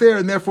the mum was there,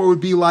 and therefore it would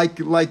be like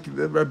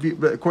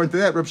according to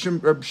that, Reb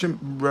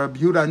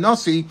Yehuda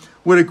Nasi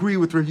would agree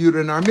with Reb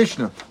Yehuda in our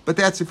Mishnah. But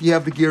that's if you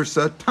have the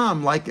girsa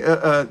tam, like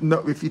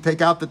no, if you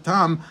take out the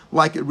tam,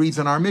 like it reads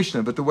in our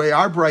Mishnah. But the way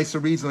our brisa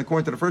reads, and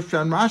according to the first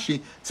Pshat Rashi,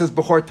 it says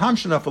Bechor tam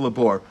shenafel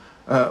labor.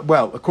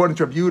 Well, according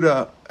to Reb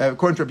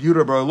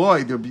Yehuda Bar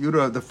Eloi, the Reb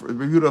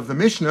Yehuda of the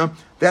Mishnah,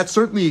 that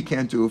certainly you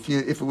can't do. If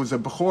it was a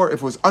Bechor,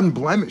 if it was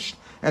unblemished,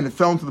 and it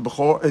fell into the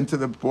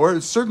Bechor,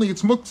 certainly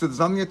it's muktzah. There's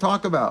nothing to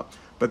talk about.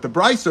 But the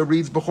Brisa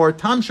reads Bechor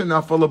Tam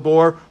Shenafel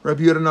Labor.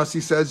 Rabbi Yehuda Nasi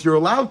says you're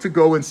allowed to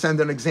go and send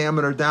an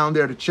examiner down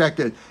there to check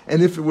it.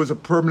 And if it was a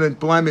permanent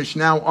blemish,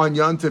 now on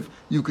Yantif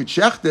you could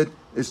check it.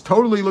 It's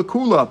totally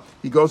lakula.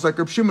 He goes like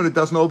Reb Shimon, it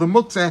doesn't hold the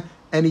muktzah,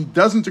 and he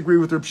doesn't agree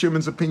with Reb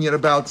Shimon's opinion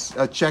about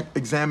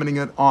examining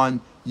it on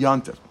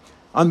Yantif.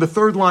 On the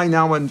third line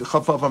now on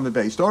Chavav on the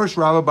base, Dorish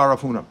Rabba Bar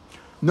Rav Huna.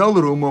 No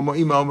l'rumo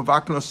mo'imo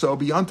mevakno so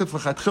b'yantif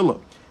l'chatchila.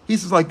 He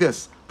says like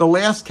this, the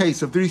last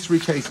case of these three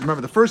cases,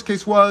 remember the first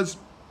case was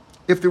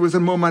if there was a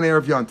mum on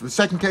Erev Yantiv. The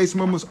second case,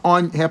 mum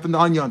happened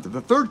on Yantiv.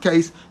 The third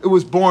case, it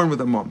was born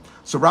with a mum.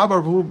 So Rabbi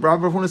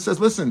Rav Huna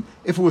says, listen,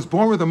 if it was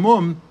born with a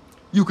mum,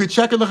 you could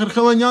check it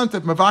l'chatchila on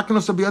Yantiv.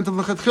 Mevaknos b'yantiv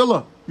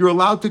l'chatchila. You're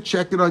allowed to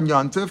check it on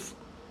Yantiv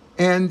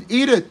and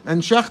eat it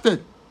and shecht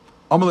it.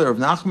 Amalei Rav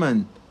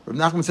Nachman. Rav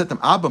Nachman said to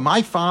him, Abba,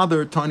 my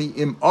father, Tani,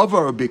 im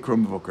avar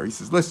bikram vukar. He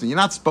says, listen, you're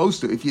not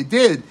supposed to. If you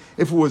did,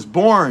 if it was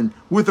born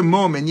with a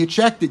mum and you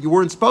checked it, you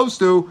weren't supposed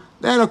to,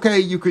 then okay,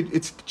 you could,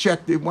 it's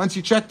checked. Once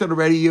you checked it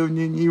already,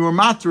 you were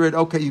matter it,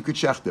 okay, you could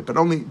check it. But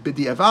only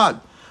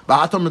b'di'avad.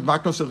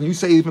 You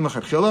say even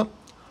l'chatchila?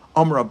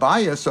 Amar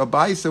Abaya, so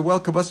Abaya said, well,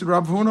 Kavasid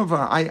Rav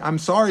Huna, I'm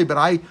sorry, but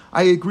I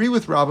agree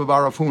with Rabbi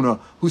Bar Rav Huna,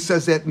 who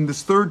says that in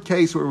this third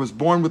case where it was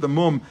born with a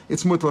mum,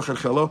 it's mut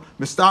l'chatchila,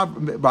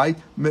 right?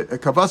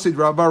 Kavasid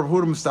Rav Bar Rav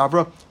Huna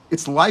Mistavra,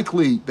 it's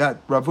likely that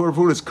Rav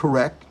Huna is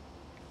correct.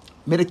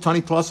 Midik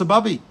Tani plus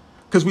Ababi.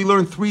 Because we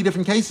learned three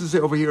different cases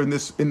over here in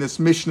this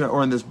Mishnah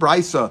or in this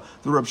Brisa,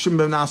 the Reb Shimon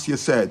ben Nasya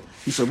said.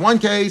 He said one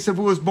case, if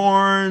it was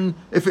born,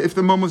 if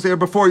the mum was there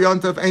before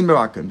Yontif, ein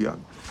merakan b'yont.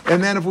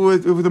 And then if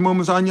the mum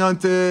was on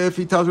Yontif,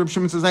 he tells Reb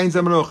Shimon, says ein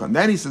zemenucha. And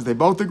then he says they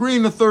both agree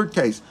in the third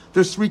case.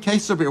 There's three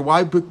cases over here.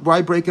 Why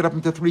break it up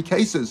into three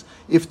cases?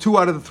 If two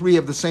out of the three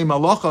have the same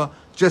halacha,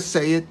 just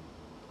say it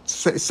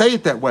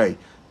that way.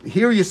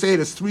 Here you say it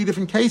as three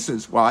different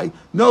cases. Why?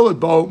 No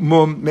bo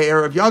mum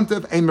me'er of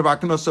Yontif, ein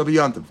merakan of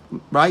Yontif.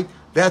 Right?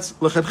 That's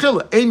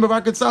l'chadchila. Ein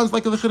merakan sounds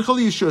like a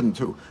l'chadchila you shouldn't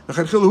do.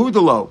 L'chadchila hu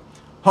delo.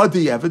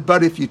 Hadiyavad,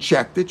 but if you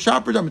checked it,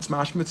 Shapradam, it's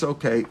mashma, it's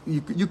okay.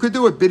 You could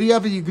do it.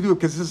 Bidiyavad, you could do it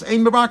because it's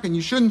Ein Mabrak, and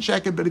you shouldn't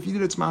check it, but if you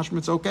did it, it's mashma,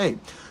 it's okay.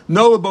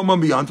 No,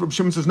 Labomam beyond. Rabbi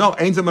Shimon says, no,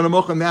 Ein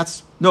Zamanamoch, and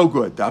that's no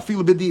good.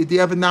 Afil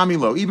Bidiyavad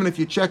Namilo. Even if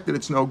you checked it,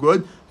 it's no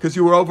good because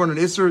you were over on an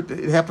Isser,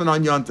 it happened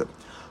on Yontif.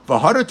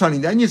 V'hadatani,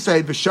 then you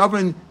say,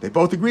 V'shavin, they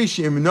both agree,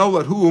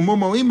 Shiminolat hu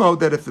umumo imo,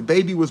 that if the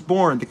baby was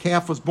born, the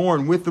calf was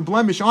born with the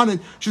blemish on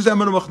it,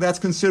 Shizamanamoch, that's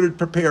considered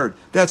prepared.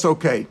 That's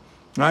okay.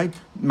 Right?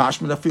 Why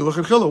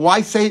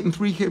say it in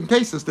three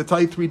cases to tell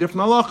you three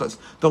different halachas?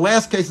 The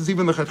last case is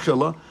even the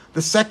chetchila.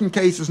 The second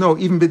case is no,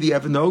 even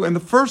b'di'evet no. And the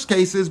first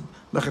case is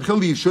the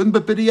chetchila you shouldn't,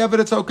 but b'di'evet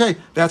it's okay.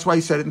 That's why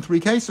he said it in three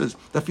cases.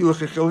 Oh,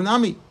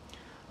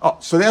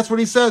 so that's what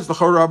he says. The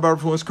Chor Rabbi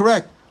was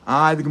correct.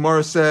 The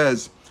Gemara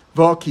says,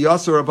 now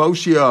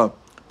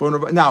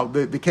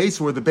the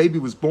case where the baby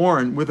was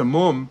born with a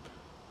mum,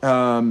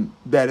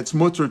 that it's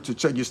mutter to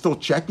check. You're still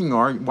checking,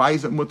 why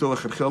is it mutter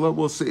l'chadchila?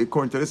 We'll see.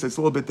 According to this, it's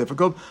a little bit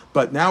difficult.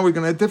 But now we're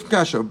going to have different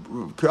kasha.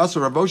 Kiyasa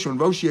Rav Oshia, when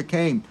Voshia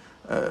came,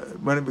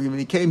 when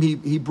he came,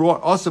 he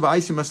brought Asav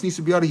Aisim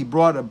Asnisa Biyada. He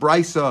brought a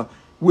brisa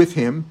with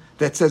him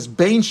that says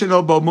Bein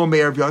Shenel Bo Mum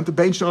Erev Yontav,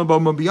 Bein Shenel Bo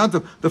Mum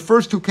B'Yontav. The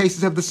first two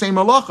cases have the same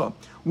halacha.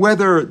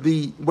 Whether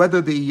the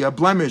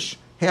blemish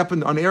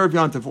happened on Erev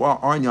Yontav or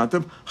on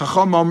Yontav,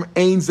 Chachamam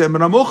Ein Zem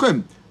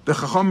Ramuchim. The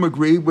Chacham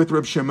agree with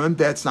Reb Shimon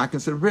that's not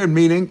considered prepared,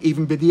 meaning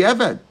even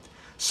b'di'evet.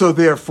 So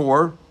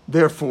therefore,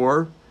 the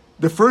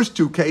first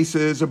two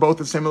cases are both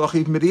the same halacha.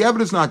 Even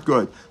b'di'evet is not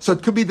good. So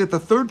it could be that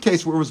the third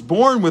case where it was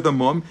born with a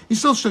mum, he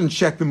still shouldn't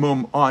check the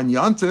mum on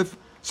Yontif.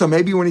 So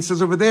maybe when he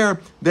says over there,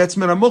 that's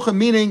minamucha,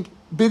 meaning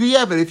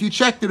b'di'evet. If you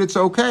checked it, it's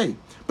okay.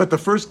 But the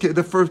first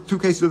two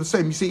cases are the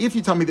same. You see, if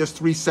you tell me there's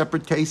three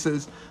separate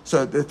cases,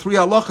 so the three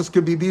halachas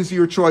could be, these are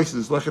your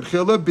choices.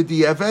 L'chadchila,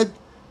 b'di'evet,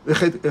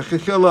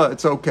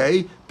 it's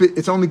okay,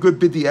 it's only good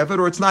b'di'evet,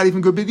 or it's not even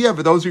good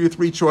b'di'evet. Those are your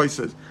three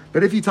choices.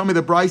 But if you tell me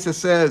the brisa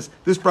says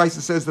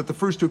that the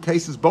first two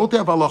cases both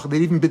have halacha, that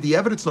even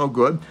b'di'evet it's no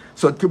good,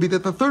 so it could be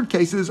that the third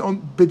case is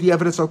on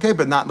b'di'evet it's okay,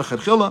 but not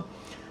l'chadchila.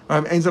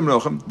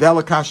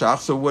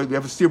 So we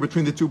have a steer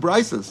between the two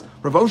brises.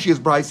 Rav Oshia's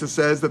brisa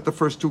says that the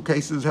first two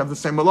cases have the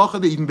same halacha,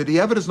 that even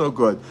b'di'evet is no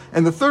good,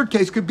 and the third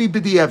case could be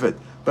b'di'evet.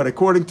 But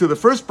according to the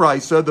first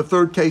brisa, the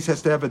third case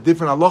has to have a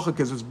different halacha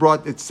because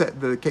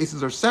the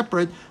cases are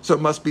separate, so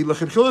it must be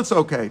l'chadchila. It's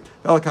okay.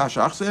 So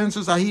the answer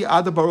is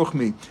Ada Bar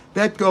Uchmi.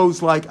 That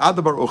goes like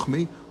Ada Bar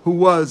Uchmi, who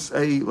was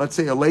a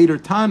later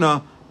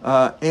Tana,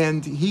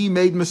 and he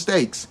made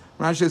mistakes.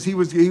 Rashi says he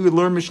would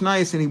learn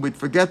Mishnayos and he would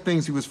forget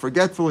things. He was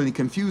forgetful and he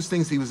confused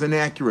things. He was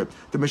inaccurate.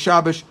 The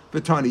Meshabesh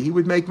V'tani, he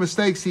would make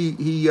mistakes.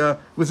 He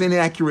was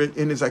inaccurate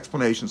in his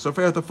explanation. So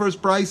for the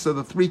first brisa,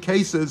 the three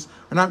cases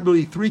are not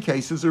really three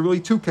cases; they're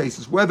really two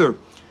cases. Whether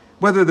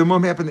the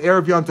mum happened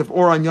Erev Yontif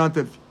or on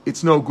Yontif,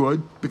 it's no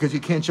good because you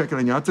can't check it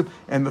on Yontif.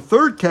 And the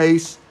third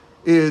case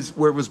is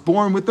where it was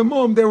born with the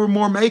mum. There were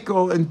more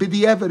mekel and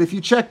b'di'evet. If you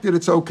checked it,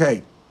 it's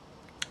okay.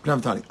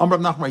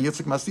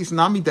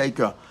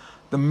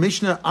 The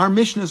Mishnah, our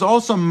Mishnah is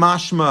also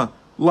mashma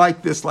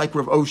like this, like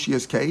Rav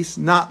Oshia's case,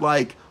 not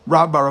like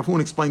Rabbi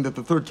Ravun explained that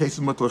the third case is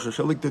mutlach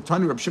chelik. The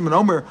Tani Rav Shimon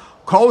Omer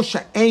kol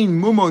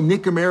she'ein mumo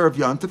nikem erev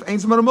yantif ein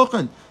zman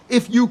amuchen.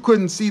 If you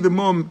couldn't see the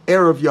mum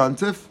erev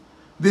yantif,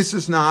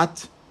 it's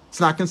not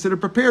considered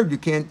prepared. You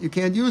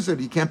can't use it.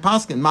 You can't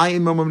paskin. My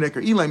ein mumum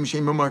niker ilay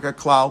mishem mumaka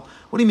klal.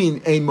 What do you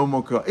mean ein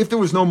mumaka? If there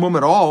was no mum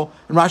at all,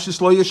 and Rashi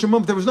Shlo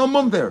Yeshimum, there was no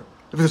mum there.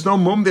 If there's no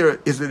mum there,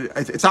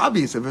 it's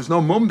obvious. If there's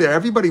no mum there,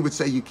 everybody would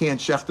say you can't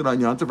shecht it on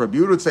Yontif. Rabbi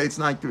Yehuda would say it's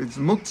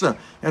muktzah,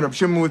 and Rabbi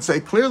Shimon would say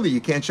clearly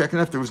you can't check it.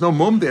 If there was no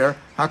mum there,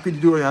 how could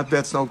you do it?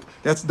 That's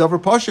davar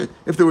pashut.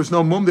 If there was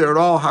no mum there at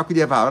all, how could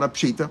you have a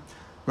pshita?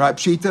 Right,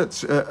 pshita.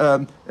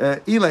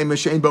 Ilay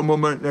meshein ba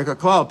mum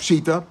klal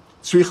pshita.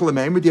 Tzrich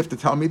l'meim. Would you have to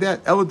tell me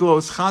that? Eladlo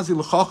is chazi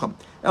l'chacham.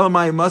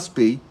 Elamai must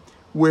be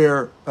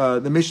where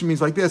the mission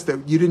means like this,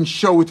 that you didn't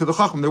show it to the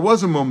chacham. There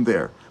was a mum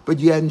there, but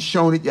you hadn't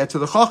shown it yet to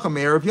the chacham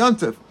erev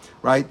yantif,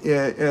 right?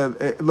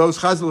 Los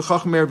chazil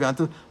chacham erev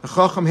yantif. The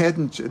chacham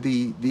hadn't,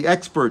 the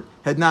expert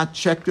had not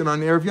checked it on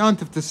erev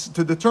yantif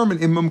to determine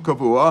imum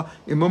kavua,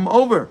 imum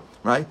over,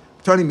 right?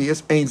 Tani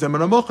miyas ein zem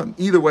menamuchen.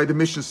 Either way, the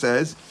Mishnah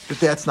says that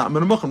that's not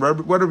menamuchen.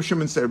 What Rabbi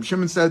Shimon said? Rabbi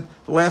Shimon said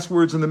the last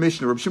words in the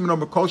Mishnah. Rabbi Shimon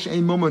Omer kol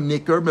she'ein mum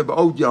nikar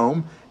me'od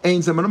yom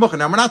ein zem menamuchen.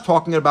 Now we're not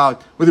talking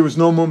about where there was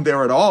no mum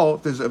there at all.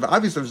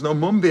 Obviously there's no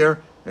mum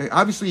there.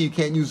 Obviously you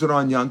can't use it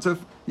on Yontif.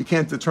 You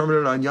can't determine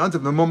it on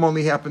Yontif. The mum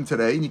only happened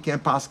today, and you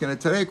can't paskin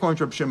it today according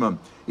to Rabbi Shimon,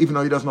 even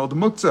though he doesn't hold the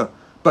muktzah.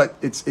 But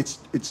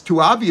it's too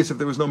obvious if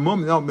there was no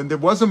mum. No, there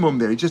was a mum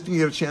there. He just didn't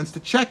get a chance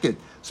to check it.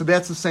 So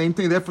that's the same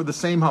thing. Therefore, the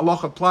same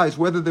halach applies.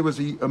 Whether there was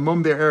a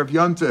mum there erev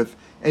Yontif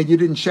and you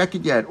didn't check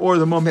it yet, or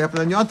the mum happened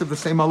on Yontif, the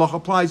same halach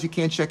applies. You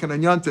can't check it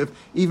on Yontif.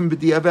 Even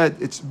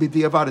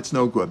b'diavad, it's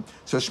no good.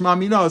 So Shema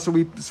Mina. So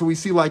we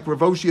see like Rav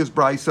Oshia's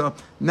brisa,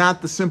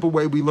 not the simple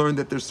way we learned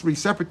that there's three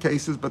separate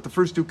cases, but the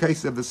first two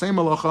cases have the same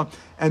halacha,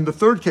 and the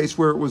third case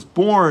where it was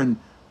born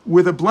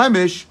with a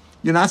blemish,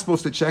 you're not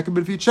supposed to check it,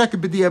 but if you check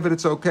it b'diavad,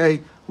 it's okay.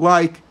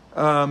 Like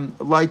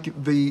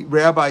like the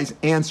rabbis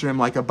answer him,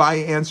 like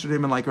Abaye answered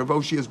him, and like Rav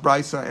Oshia's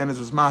Brisa, and as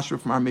is Mashra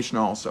from our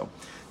Mishnah also.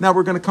 Now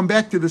we're going to come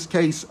back to this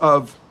case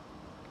of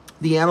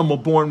the animal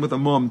born with a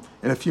mum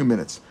in a few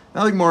minutes.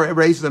 Now the Gemara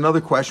raises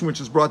another question,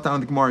 which is brought down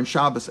in the Gemara in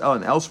Shabbos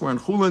and elsewhere in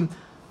Chulin.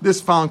 This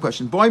following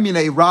question: Boy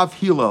minei Rav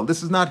Hillel.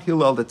 This is not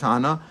Hillel the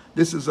Tana.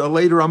 This is a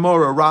later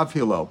Amora, Rav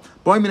Hillel.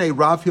 Boy minei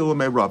Rav Hillel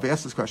me Rav.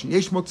 Ask this question: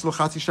 Yesh muktzah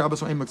l'chatzi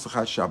Shabbos or ein muktzah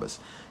l'chatzi Shabbos?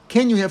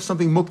 Can you have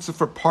something muktzah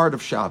for part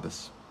of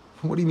Shabbos?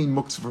 What do you mean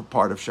muktzah for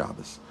part of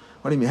Shabbos?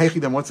 What do you mean?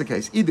 Hechidam, what's the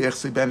case?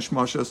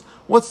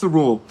 What's the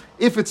rule?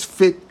 If it's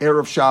fit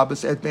Erev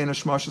Shabbos at Ben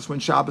Hashmashos when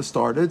Shabbos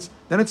started,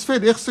 then it's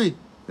fit Ichsi.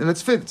 Then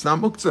it's fit. It's not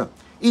muktzah.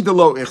 Either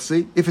lo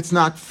Ichsi. If it's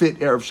not fit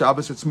Erev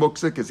Shabbos, it's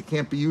muktzah because it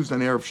can't be used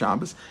on Erev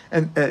Shabbos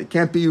and it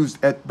can't be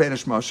used at Ben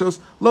Hashmashos.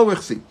 Lo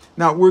Ichsi.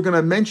 Now we're going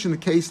to mention the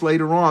case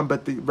later on,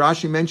 but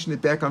Rashi mentioned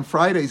it back on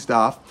Friday's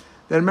daf.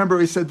 That remember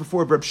we said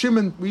before, Reb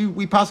Shimon,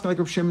 we pass like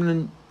Reb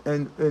Shimon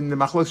and the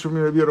Machlokes from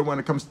Reb Yehuda when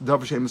it comes to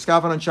Davar Shem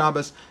Miskavan on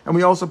Shabbos, and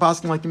we also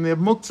pass like him they have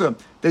muktzah.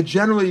 That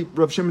generally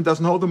Reb Shimon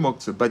doesn't hold the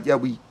muktzah, but yeah,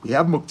 we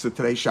have muktzah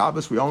today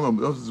Shabbos. We all know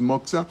those is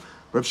muktzah.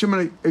 Reb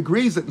Shimon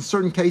agrees that in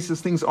certain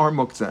cases things are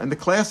muktzah, and the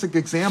classic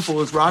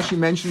example is Rashi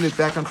mentioned it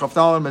back on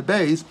Chavdal and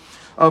Medbeis.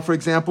 For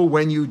example,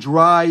 when you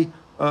dry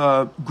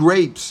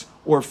grapes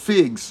or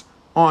figs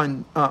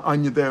on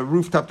the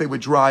rooftop, they would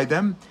dry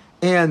them,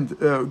 and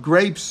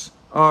grapes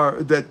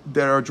that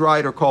are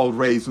dried are called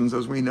raisins,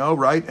 as we know,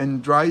 right?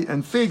 And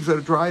figs that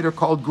are dried are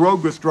called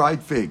grogus,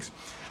 dried figs.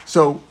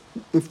 So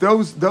if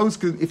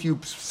if you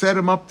set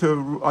them up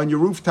on your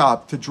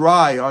rooftop to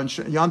dry on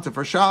Yontif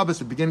or Shabbos,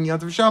 the beginning of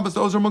Yontif or Shabbos,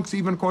 those are muktzah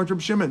even according to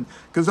Reb Shimon,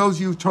 because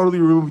those you totally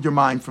removed your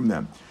mind from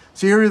them.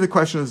 So here the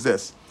question is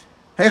this: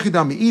 What's this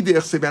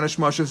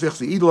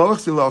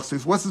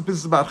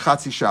business about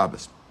Chatzi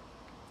Shabbos?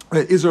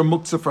 Is there a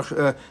muktzah for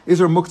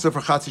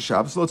Chatzi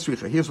Shabbos? Let's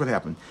read it. Here's what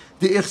happened.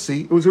 The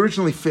Ichsi, it was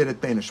originally fit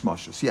at Ben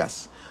Hashmashos,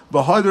 yes.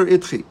 V'hadar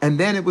Itchi, and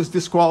then it was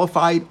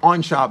disqualified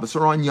on Shabbos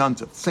or on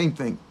Yontif. Same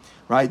thing,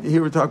 right?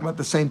 Here we're talking about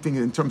the same thing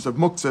in terms of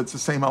muktzah. It's the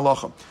same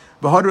halacha.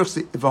 V'hadar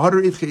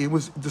Itchi, it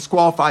was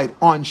disqualified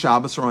on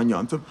Shabbos or on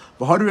Yontif.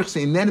 V'hadar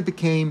Ichsi, and then it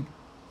became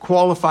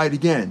qualified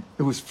again.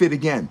 It was fit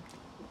again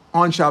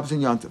on Shabbos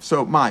and Yontif.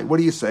 So, what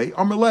do you say?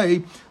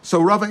 Amalei. So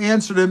Rava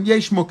answered him,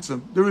 Yesh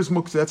muktzah. There is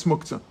muktzah. That's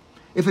muktzah.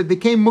 If it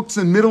became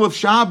muktzah in the middle of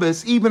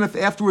Shabbos, even if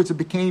afterwards it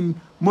became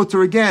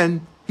mutter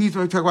again, he's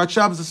going to talk about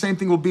Shabbos, the same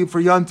thing will be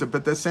for Yontif,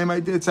 but the same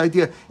idea, it's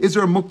idea, is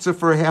there a muktzah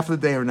for half of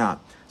the day or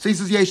not? So he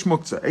says, yesh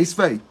muktzah.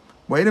 Eisvei,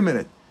 wait a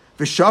minute.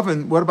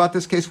 V'shavin, what about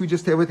this case we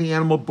just had with the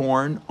animal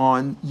born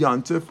on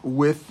Yontif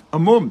with a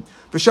mum?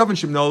 V'shavin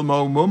shimnol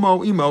mo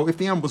mumo imo, if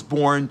the animal was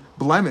born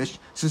blemished,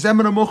 says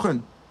emen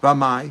amuchan,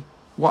 v'amai.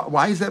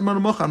 Why is that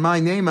emen amuchan? My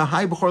name, a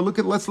high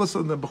b'chor, let's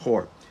listen to the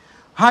b'chor.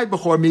 Hi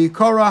b'chor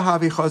mi'ikara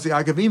havi chazi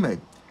agavime.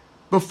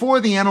 Before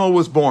the animal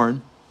was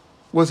born,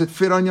 was it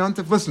fit on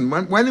Yontif? Listen,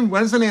 when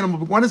does an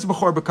animal, when does the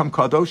b'chor become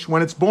kadosh?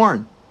 When it's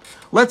born.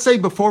 Let's say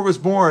before it was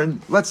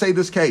born. Let's say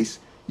this case: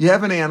 you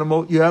have an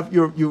animal. You have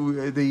they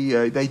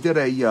did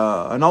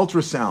an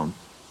ultrasound.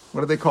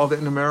 What do they call it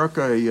in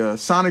America? A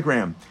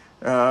sonogram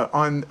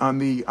on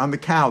the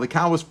cow. The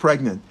cow was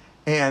pregnant,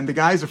 and the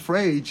guy's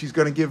afraid she's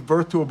going to give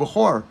birth to a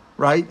b'chor,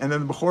 right? And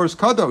then the b'chor is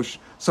kadosh.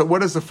 So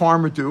what does the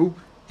farmer do?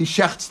 He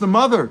shechts the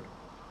mother.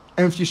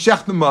 And if you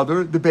shech the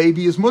mother, the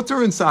baby is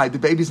mutter inside. The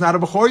baby's not a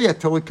b'chor yet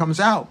till it comes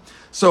out.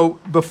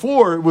 So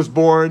before it was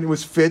born, it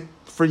was fit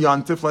for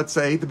Yontif, let's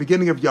say. The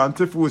beginning of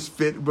Yontif was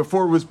fit.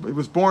 Before it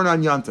was born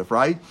on Yontif,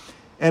 right?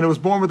 And it was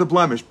born with a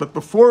blemish. But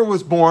before it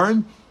was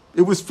born,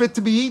 it was fit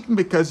to be eaten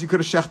because you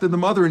could have shechted the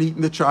mother and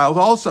eaten the child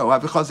also.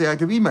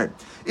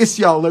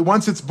 Isyal,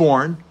 once it's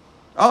born,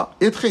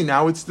 itchi,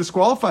 now it's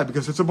disqualified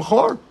because it's a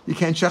b'chor. You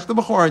can't shech the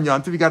b'chor on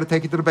Yontif. You got to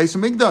take it to the base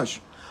of Mikdash,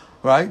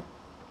 right?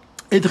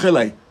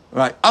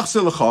 Right.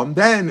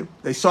 Then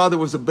they saw there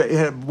was it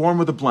had born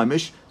with a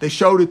blemish. They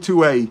showed it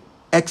to a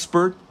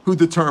expert who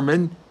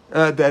determined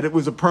that it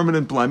was a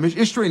permanent blemish.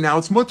 Ishtri, now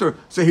it's mutter.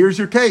 So here's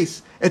your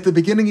case. At the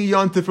beginning of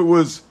Yontif, it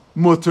was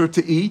mutter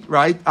to eat,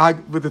 right?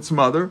 With its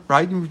mother,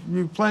 right?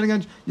 You're planning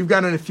on, you've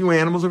got a few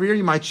animals over here.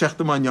 You might check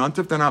them on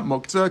Yontif. They're not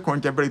muktzah.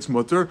 According to everybody, it's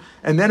mutter.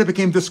 And then it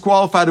became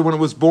disqualified when it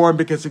was born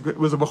because it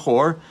was a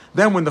b'chor.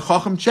 Then when the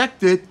chacham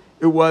checked it,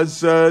 it was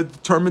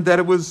determined that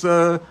it was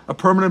a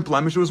permanent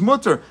blemish. It was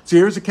mutter. So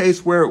here's a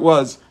case where it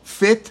was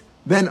fit,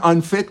 then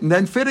unfit, and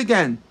then fit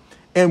again.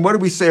 And what do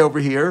we say over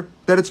here?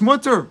 That it's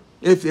mutter.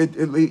 If it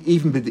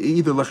even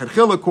either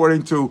lechatchila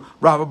according to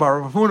Rabba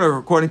bar Rav Huna, or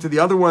according to the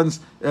other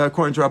ones,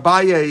 according to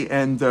Abaye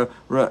and the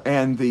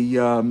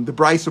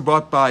brisa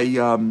brought by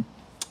Rav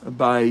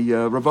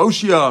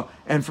Oshia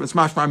and from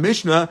Mashmar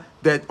Mishnah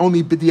that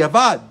only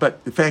b'diavad,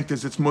 but the fact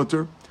is it's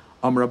mutter.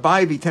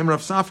 Rabbi Vitem Rav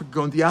Safra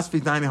going to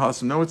Yasvi Dayanim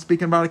Hasim. Know what's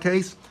speaking about a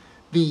case?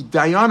 The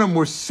Dayanim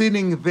were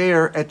sitting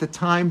there at the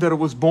time that it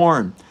was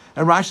born.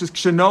 And Rashi says,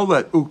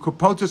 Kshanolet,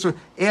 Ukapotus,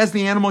 as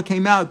the animal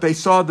came out, they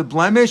saw the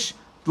blemish,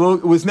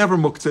 it was never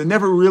muktzah. It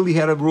never really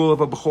had a rule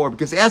of a bechor,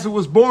 because as it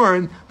was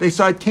born, they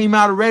saw it came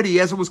out already.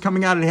 As it was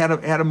coming out, it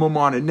had a mum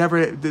on it. It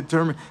never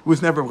determined. It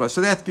was never bechor.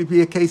 So that could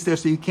be a case there.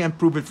 So you can't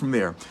prove it from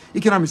there.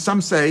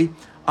 Some say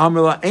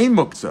amila ein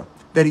muktzah,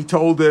 that he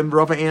told him.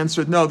 Rava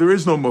answered, no, there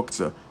is no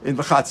muktzah in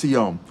v'chatzi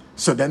yom.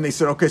 So then they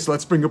said, okay, so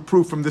let's bring a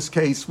proof from this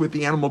case with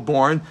the animal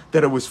born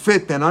that it was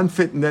fit, then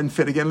unfit, and then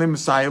fit again. Right?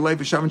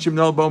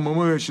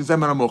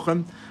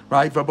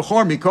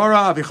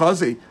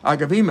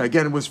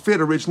 Again, it was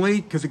fit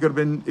originally because it could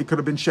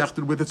have been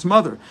shechted with its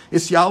mother.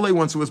 Isyale,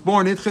 once it was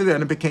born,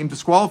 then it became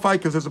disqualified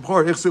because there's a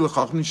bechor,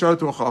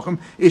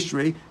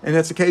 ishri, and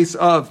that's a case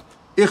of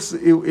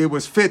it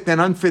was fit, then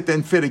unfit,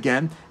 then fit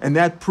again, and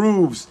that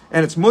proves,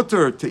 and it's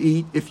mutter to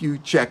eat if you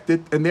checked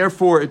it, and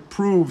therefore it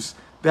proves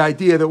the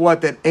idea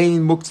that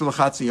ein muktzah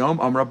l'chatzi yom,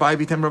 Rabbi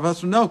v'tem Rav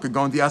Hashem, no, could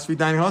go in the asvi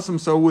dayin hasam,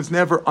 so it was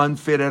never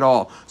unfit at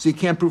all. So you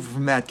can't prove it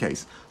from that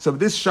case. So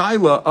this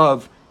shaila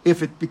of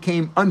if it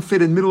became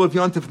unfit in the middle of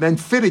Yontif, then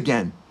fit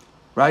again,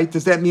 right?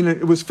 Does that mean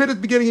it was fit at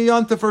the beginning of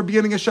Yontif or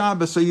beginning of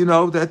Shabbos? So you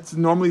know that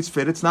normally it's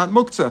fit, it's not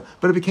muktzah,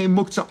 but it became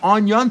muktzah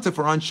on Yontif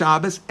or on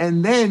Shabbos,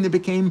 and then it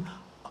became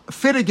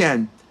fit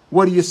again.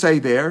 What do you say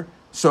there?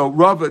 So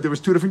Rava, there was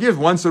two different gears.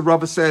 One said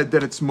Rava said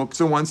that it's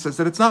muktzah. One says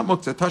that it's not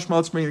muktzah. Tashma,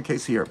 let's bring the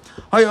case here.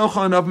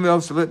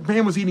 The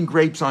man was eating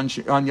grapes on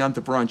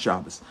Yontif or on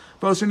Shabbos.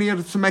 But he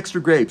had some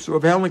extra grapes. So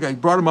he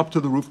brought them up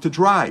to the roof to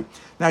dry.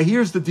 Now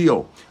here's the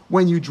deal: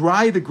 when you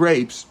dry the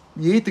grapes,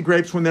 you eat the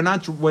grapes when they're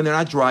not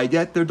dried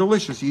yet. They're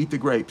delicious. You eat the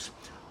grapes.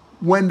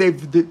 When they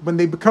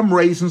become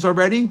raisins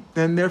already,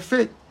 then they're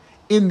fit.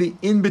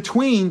 In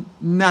between,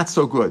 not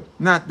so good.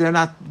 They're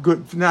not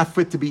good, not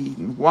fit to be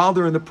eaten while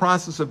they're in the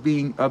process of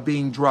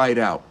being dried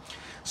out.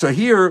 So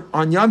here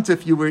on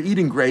Yontif, you were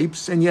eating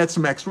grapes and you had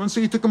some extra ones, so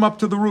you took them up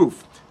to the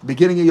roof.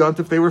 Beginning of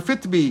Yontif, they were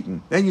fit to be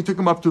eaten. Then you took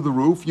them up to the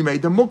roof. You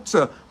made them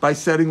muktzah by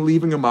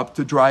leaving them up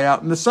to dry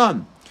out in the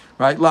sun.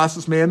 Right?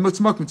 Lassus man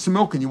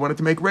mitzmok, and you wanted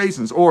to make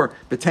raisins. Or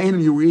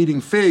betainim, you were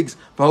eating figs.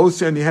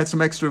 V'hoser, and you had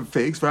some extra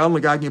figs. V'al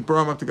lagag, you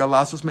brought them up to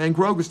Lassus man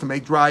grogus to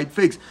make dried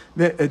figs,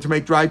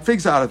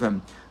 out of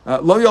them.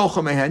 Lo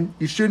yolcha mehen,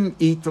 you shouldn't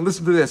eat.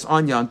 Listen to this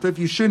on Yontif,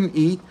 you shouldn't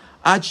eat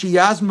ad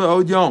sheyazma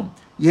od yom.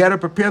 You had to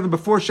prepare them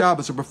before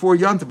Shabbos or before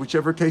Yontif,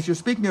 whichever case you're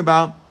speaking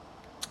about.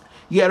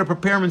 You had to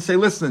prepare them and say,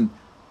 listen,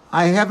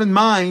 I have in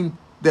mind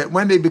that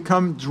when they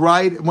become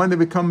dried, when they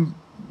become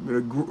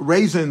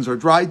raisins or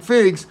dried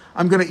figs,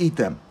 I'm going to eat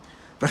them.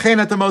 And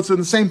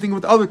the same thing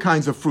with other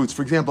kinds of fruits.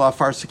 For example,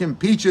 afarsikim,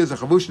 peaches,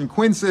 achavushin,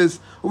 quinces,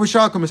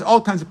 uvashakum,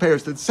 all kinds of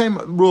pears. The same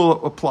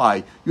rule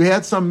apply. You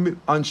had some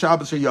on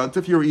Shabbos or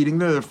Yontif, you're eating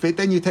them, they're fit,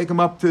 then you take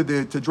them up to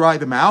dry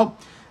them out.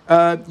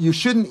 You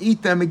shouldn't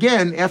eat them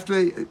again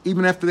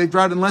even after they've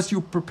dried, unless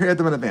you prepared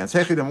them in advance.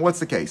 What's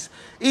the case?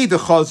 If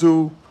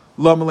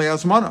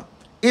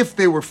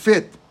they were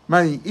fit,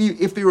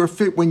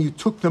 when you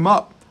took them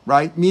up,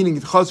 right? Meaning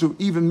chazu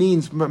even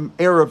means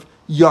Erev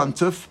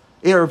Yontif.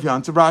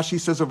 Rashi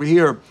says over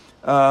here,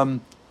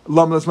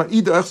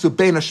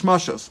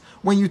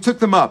 when you took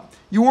them up,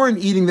 you weren't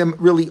eating them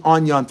really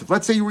on Yontif.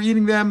 Let's say you were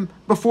eating them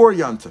before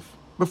Yontif.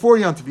 Before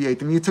Yontif you ate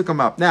them, you took them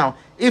up. Now,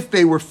 if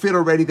they were fit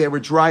already, they were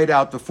dried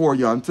out before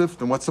Yontif,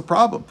 then what's the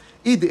problem?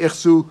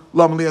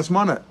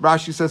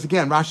 Rashi says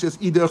again, Rashi says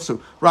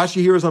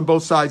Rashi here is on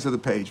both sides of the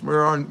page.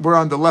 We're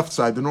on the left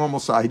side, the normal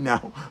side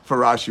now for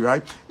Rashi,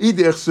 right?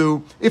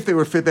 If they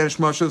were fit, then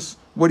shmashos,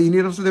 what do you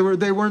need them? So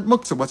they weren't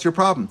muktzah. What's your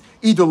problem?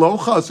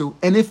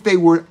 And if they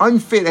were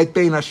unfit at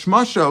bein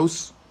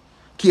hashmashos,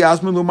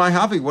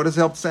 what does it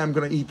help to say I'm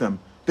going to eat them?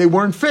 They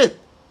weren't fit.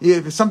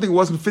 If something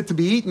wasn't fit to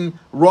be eaten,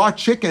 raw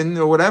chicken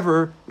or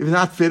whatever, if it's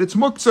not fit, it's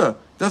muktzah.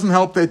 Doesn't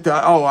help that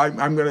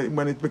I'm gonna,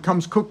 when it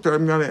becomes cooked,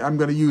 I'm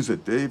gonna use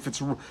it. If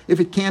it's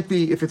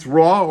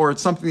raw or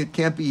it's something that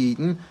can't be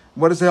eaten,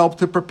 what does it help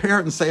to prepare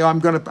it and say,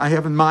 I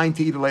have in mind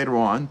to eat it later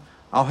on?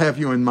 I'll have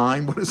you in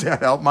mind. What does that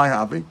help? My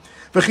hobby.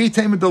 Maybe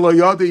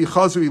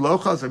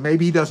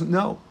he doesn't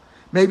know.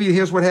 Maybe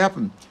here's what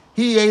happened.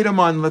 He ate them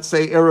on, let's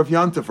say, Erev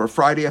Yontif or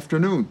Friday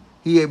afternoon.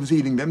 He was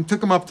eating them, took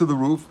them up to the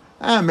roof.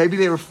 Maybe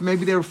they were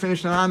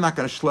finished, and I'm not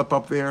going to schlep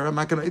up there.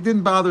 It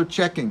didn't bother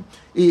checking.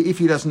 If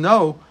he doesn't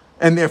know,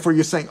 and therefore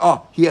you're saying,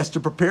 he has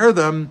to prepare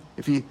them.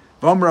 If he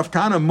something was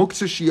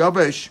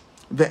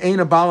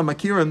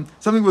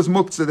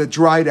muktzah that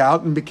dried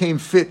out and became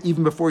fit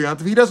even before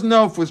Yontif. He doesn't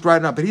know if it was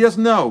dried out, but he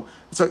doesn't know.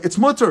 So it's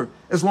mutter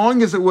as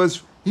long as it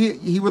was.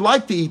 He would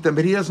like to eat them,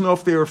 but he doesn't know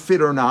if they were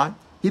fit or not.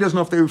 He doesn't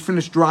know if they were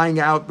finished drying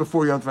out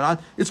before Yontif or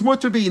not. It's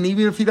mutter be, and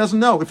even if he doesn't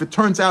know, if it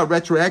turns out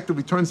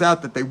retroactively, turns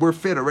out that they were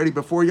fit already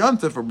before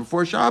Yontif or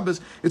before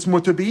Shabbos, it's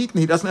mutter be eaten.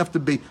 He doesn't have to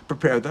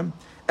prepare them.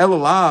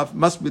 Elalav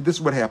must be. This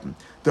is what happened.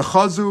 The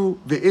chazu,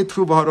 the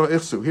itchu, v'haro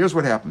ichsu. Here's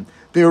what happened.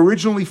 They were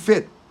originally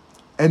fit,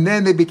 and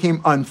then they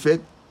became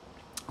unfit,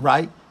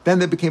 right? Then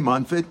they became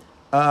unfit,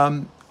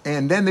 and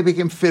then they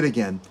became fit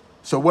again.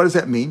 So what does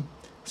that mean?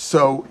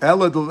 So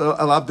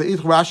Elav the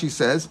Rashi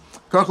says,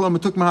 at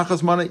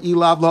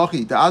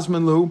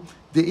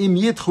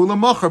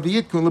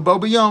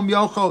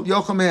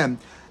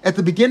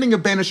the beginning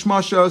of Ben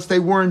Hashmashos, they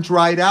weren't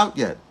dried out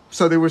yet.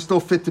 so they were still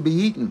fit to be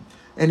eaten.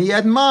 And he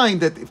had in mind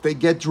that if they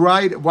get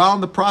dried while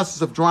in the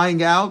process of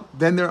drying out,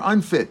 then they're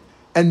unfit.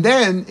 And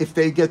then if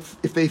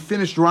they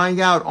finish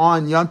drying out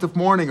on Yontif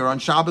morning or on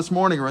Shabbos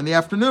morning or in the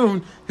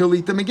afternoon, he'll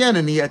eat them again.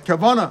 And he had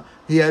kavana,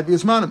 he had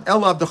yizmanim.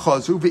 Elav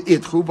dechazu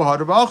ve'itchu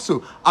v'hadav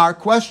achsu. Our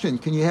question: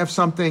 can you have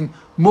something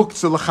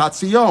muktzah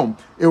l'chatzi yom?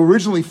 It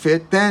originally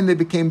fit, then they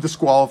became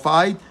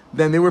disqualified,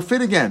 then they were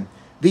fit again.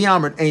 The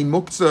Amrit ein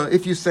muktzah.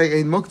 If you say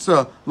ein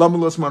muktzah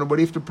lamulos mana, what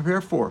do you have to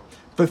prepare for?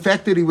 The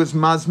fact that he was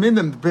mazmin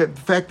them, the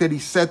fact that he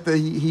said that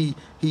he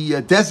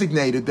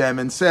designated them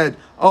and said,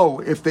 "Oh,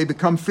 if they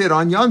become fit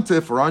on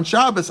Yontif or on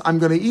Shabbos, I'm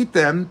going to eat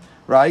them."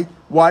 Right?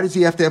 Why does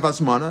he have to have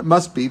asmana? It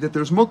must be that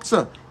there's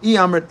muktzah.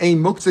 Amrit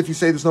ein muktzah. If you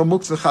say there's no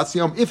muktzah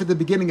chatziyom, if at the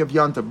beginning of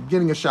Yontif,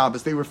 beginning of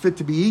Shabbos, they were fit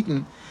to be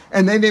eaten,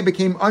 and then they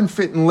became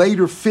unfit and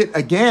later fit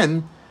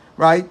again.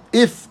 Right?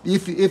 If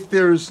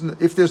there's no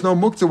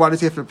muktzah, why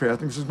does he have to prepare? I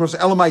think it's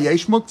elamai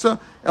yesh muktzah.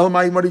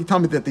 Elamai, what do you tell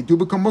me that they do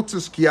become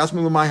muktzahs?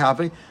 Kiyasmu l'mai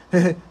have.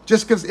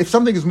 Just because if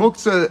something is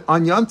muktzah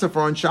on Yontif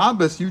or on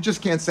Shabbos, you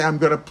just can't say I'm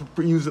going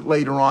to use it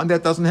later on.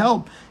 That doesn't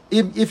help.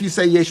 If you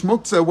say yesh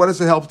muktzah, what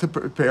does it help to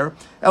prepare?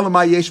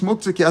 Elamai yesh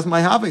muktzah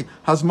kiyasmai have.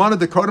 Hazmana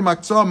dekoda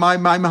maktzah my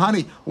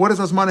mahani. What does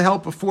hazmana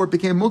help before it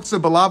became muktzah?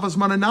 Balav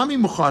hazmana nami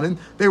muchanin.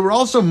 They were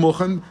also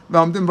muchan.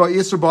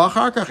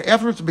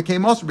 Afterwards it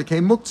became also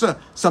became muktzah.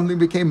 Something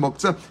became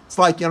muktzah. It's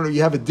like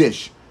you have a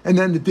dish, and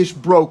then the dish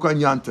broke on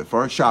Yontif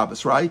or on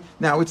Shabbos. Right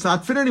now it's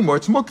not fit anymore.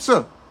 It's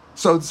muktzah.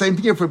 So the same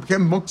thing, if it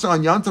became muktzah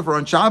on Yontif or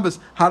on Shabbos,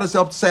 how does it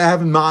help to say I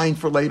have in mind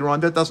for later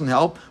on? That doesn't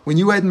help. When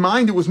you had in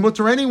mind, it was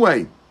mutter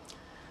anyway.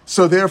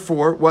 So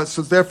therefore,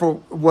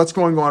 what's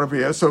going on over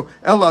here? So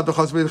Ella the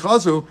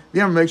chazu,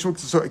 the makes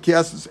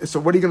muktzah. So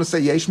what are you going to say?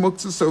 Yesh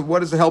muktzah. So what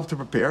does it help to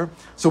prepare?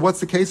 So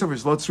what's the case over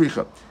here? Lo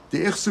tzricha.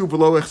 The ichsu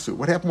below ichsu.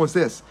 What happened was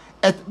this: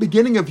 at the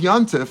beginning of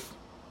Yontif,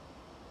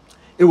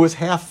 it was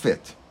half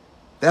fit.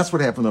 That's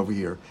what happened over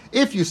here.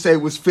 If you say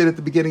it was fit at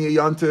the beginning of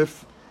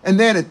Yontif, and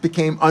then it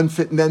became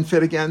unfit and then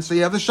fit again, so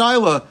you have the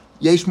shaila.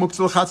 Yesh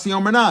muktzah l'chatzi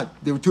yom or not?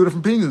 There were two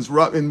different opinions.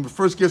 In the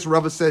first case,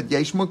 Rava said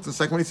yesh muktzah. The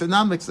second one, he said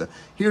non muktzah.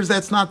 Here's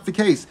that's not the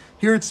case.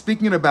 Here it's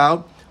speaking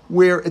about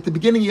where at the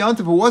beginning of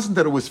Yontif it wasn't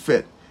that it was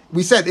fit.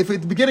 We said if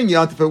at the beginning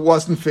of Yontif it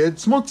wasn't fit,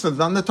 it's muktzah. It's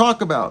nothing to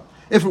talk about.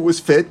 If it was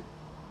fit,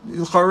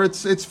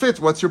 it's fit.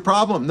 What's your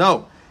problem?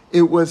 No,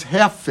 it was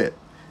half fit.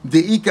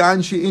 It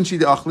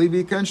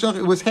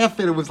was half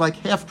fit. It was like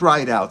half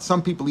dried out.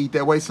 Some people eat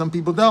that way. Some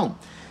people don't.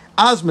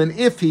 Asman,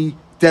 if he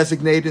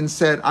designated and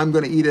said, I'm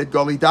going to eat it,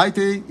 Goli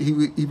Daite,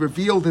 he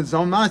revealed his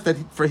own mind that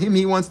for him,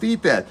 he wants to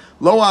eat that.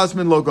 Lo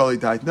Asman, lo Goli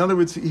Daite. In other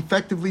words, he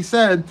effectively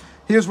said,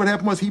 here's what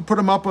happened was he put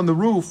him up on the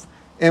roof,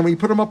 and when he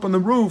put him up on the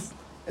roof,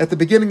 at the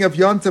beginning of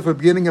Yontif or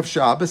beginning of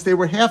Shabbos, they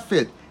were half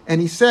fit. And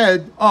he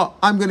said,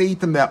 I'm going to eat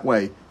them that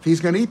way. If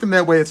he's going to eat them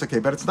that way, it's okay.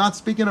 But it's not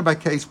speaking about a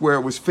case where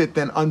it was fit,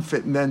 then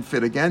unfit, and then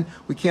fit again.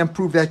 We can't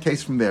prove that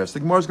case from there. So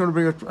the Gemara is going to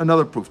bring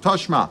another proof.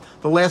 Tashma,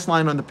 the last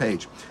line on the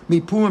page. Mi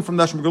pulin from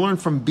Dashim. We're going to learn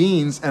from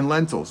beans and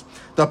lentils.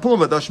 The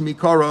pulin Dashim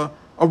Mikara.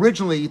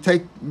 Originally, you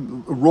take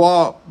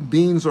raw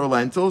beans or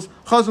lentils.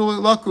 Chazul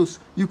lakus.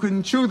 You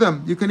can chew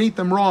them. You can eat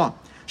them raw.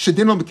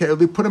 Shadinol Mikara.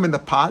 They put them in the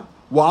pot.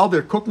 While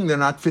they're cooking, they're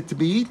not fit to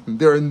be eaten.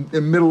 They're in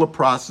the middle of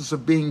process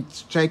of being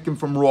taken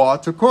from raw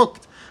to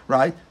cooked.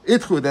 Right?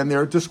 Itchu, then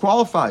they're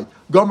disqualified.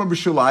 Gomer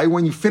b'shulai,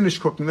 when you finish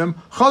cooking them,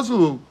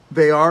 chazulu,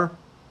 they are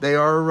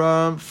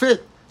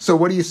fit. So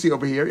what do you see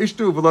over here?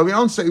 Ishtu, we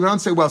don't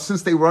say, well,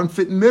 since they were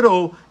unfit in the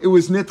middle, it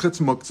was nitchetz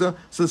muktzah.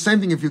 So the same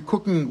thing if you're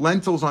cooking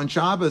lentils on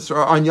Shabbos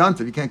or on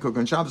Yontif, you can't cook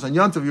on Shabbos. On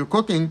Yontif, you're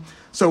cooking.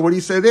 So what do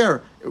you say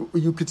there?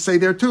 You could say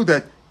there too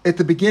that at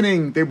the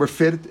beginning they were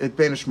fit at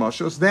Benish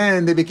Moshos,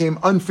 then they became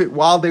unfit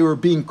while they were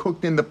being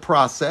cooked in the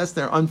process.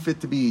 They're unfit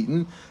to be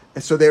eaten.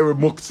 So they were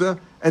muktzah,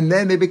 and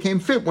then they became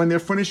fit when they're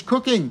finished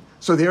cooking.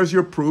 So there's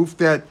your proof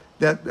that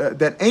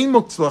ein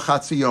muktzah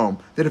l'chatzi yom,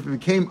 that if it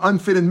became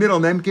unfit in the middle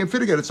and then became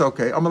fit again, it's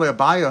okay. Amalei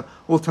Abaya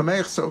will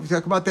tamech. So if you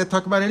talk about that,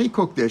 talk about any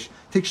cooked dish.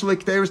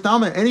 Tikshalik deris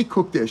dalma, any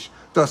cooked dish.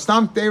 The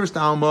stam deris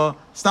dalma,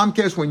 stam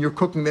kes when you're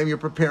cooking them, you're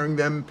preparing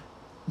them.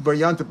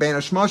 Bayanta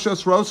banish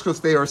mashos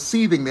roschos, they are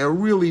seething, they're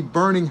really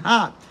burning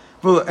hot,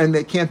 and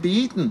they can't be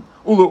eaten.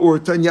 Ula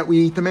urta, and yet we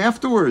eat them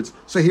afterwards.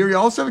 So here you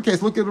also have a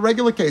case. Look at a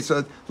regular case.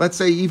 So let's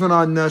say even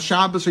on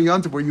Shabbos or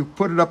Yontif, where you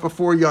put it up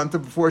before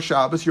Yontif, before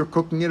Shabbos, you're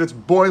cooking it, it's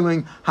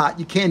boiling hot.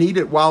 You can't eat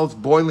it while it's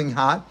boiling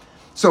hot.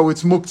 So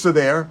it's muktzah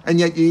there, and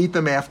yet you eat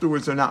them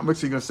afterwards. They're not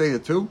muktzah. You're going to say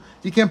it too.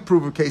 You can't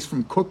prove a case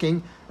from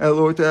cooking. We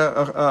eat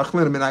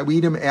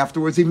them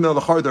afterwards, even though the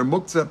hard they're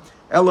muktzah.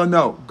 Ella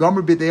no.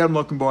 Gomer b'de'er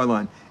looking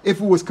boiline.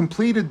 If it was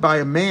completed by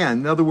a man,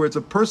 in other words,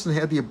 a person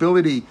had the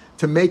ability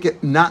to make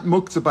it not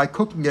muktzah by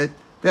cooking it,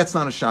 that's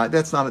not a shot.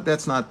 That's not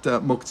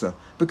muktzah.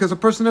 Because a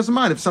person doesn't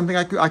mind. If something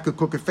I could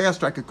cook it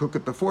faster, I could cook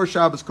it before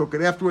Shabbos, cook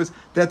it afterwards.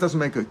 That doesn't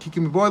make it.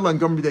 Kikim boiline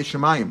gomer b'dei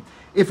shemayim.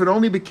 If it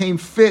only became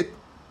fit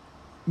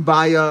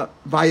via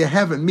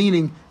heaven,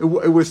 meaning it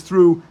was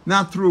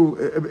done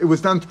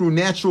through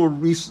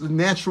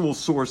natural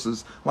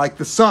sources like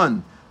the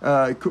sun,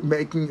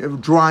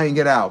 drying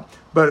it out.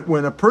 But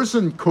when a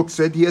person cooks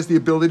it, he has the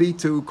ability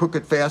to cook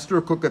it faster,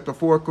 cook it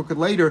before, cook it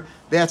later.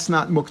 That's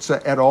not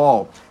muktzah at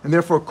all. And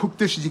therefore, cooked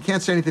dishes, you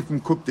can't say anything from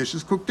cooked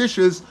dishes. Cooked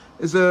dishes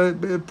is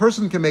a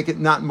person can make it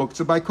not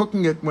muktzah by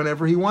cooking it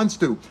whenever he wants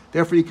to.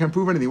 Therefore, you can't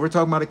prove anything. We're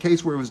talking about a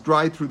case where it was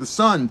dried through the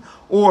sun,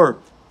 or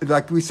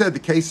like we said, the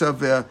case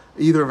of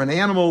either of an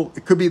animal.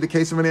 It could be the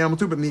case of an animal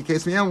too, but in the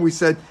case of an animal, we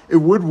said it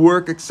would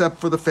work except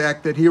for the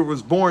fact that here it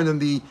was born and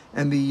the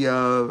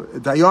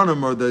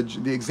dayanim or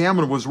the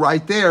examiner was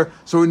right there,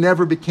 so it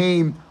never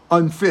became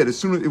unfit. As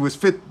soon as it was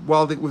fit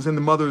while it was in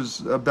the mother's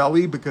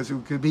belly, because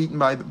it could be eaten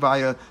by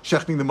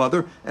shechting the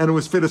mother, and it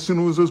was fit as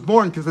soon as it was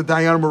born because the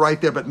dayanim were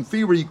right there. But in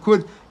theory, you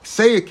could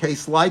say a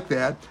case like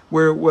that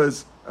where it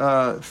was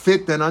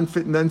fit, then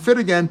unfit, and then fit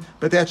again,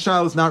 but that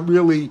shiloh is not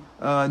really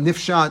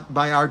nifshat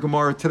by our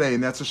Gemara today,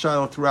 and that's a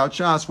shiloh throughout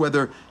Shas,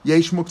 whether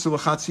yesh muktzah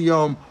l'chatzi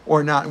yom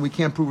or not, and we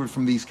can't prove it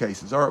from these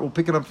cases. All right, we'll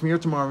pick it up from here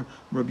tomorrow.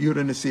 Rabbi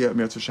Yehuda Nesiya,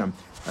 Mir Hashem.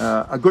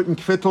 A guten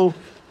kvittel,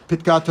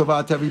 pitkat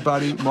tovat,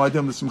 everybody,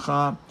 moedim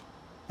l'simcha,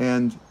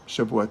 and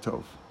Shavua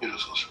Tov.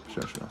 Yes, also.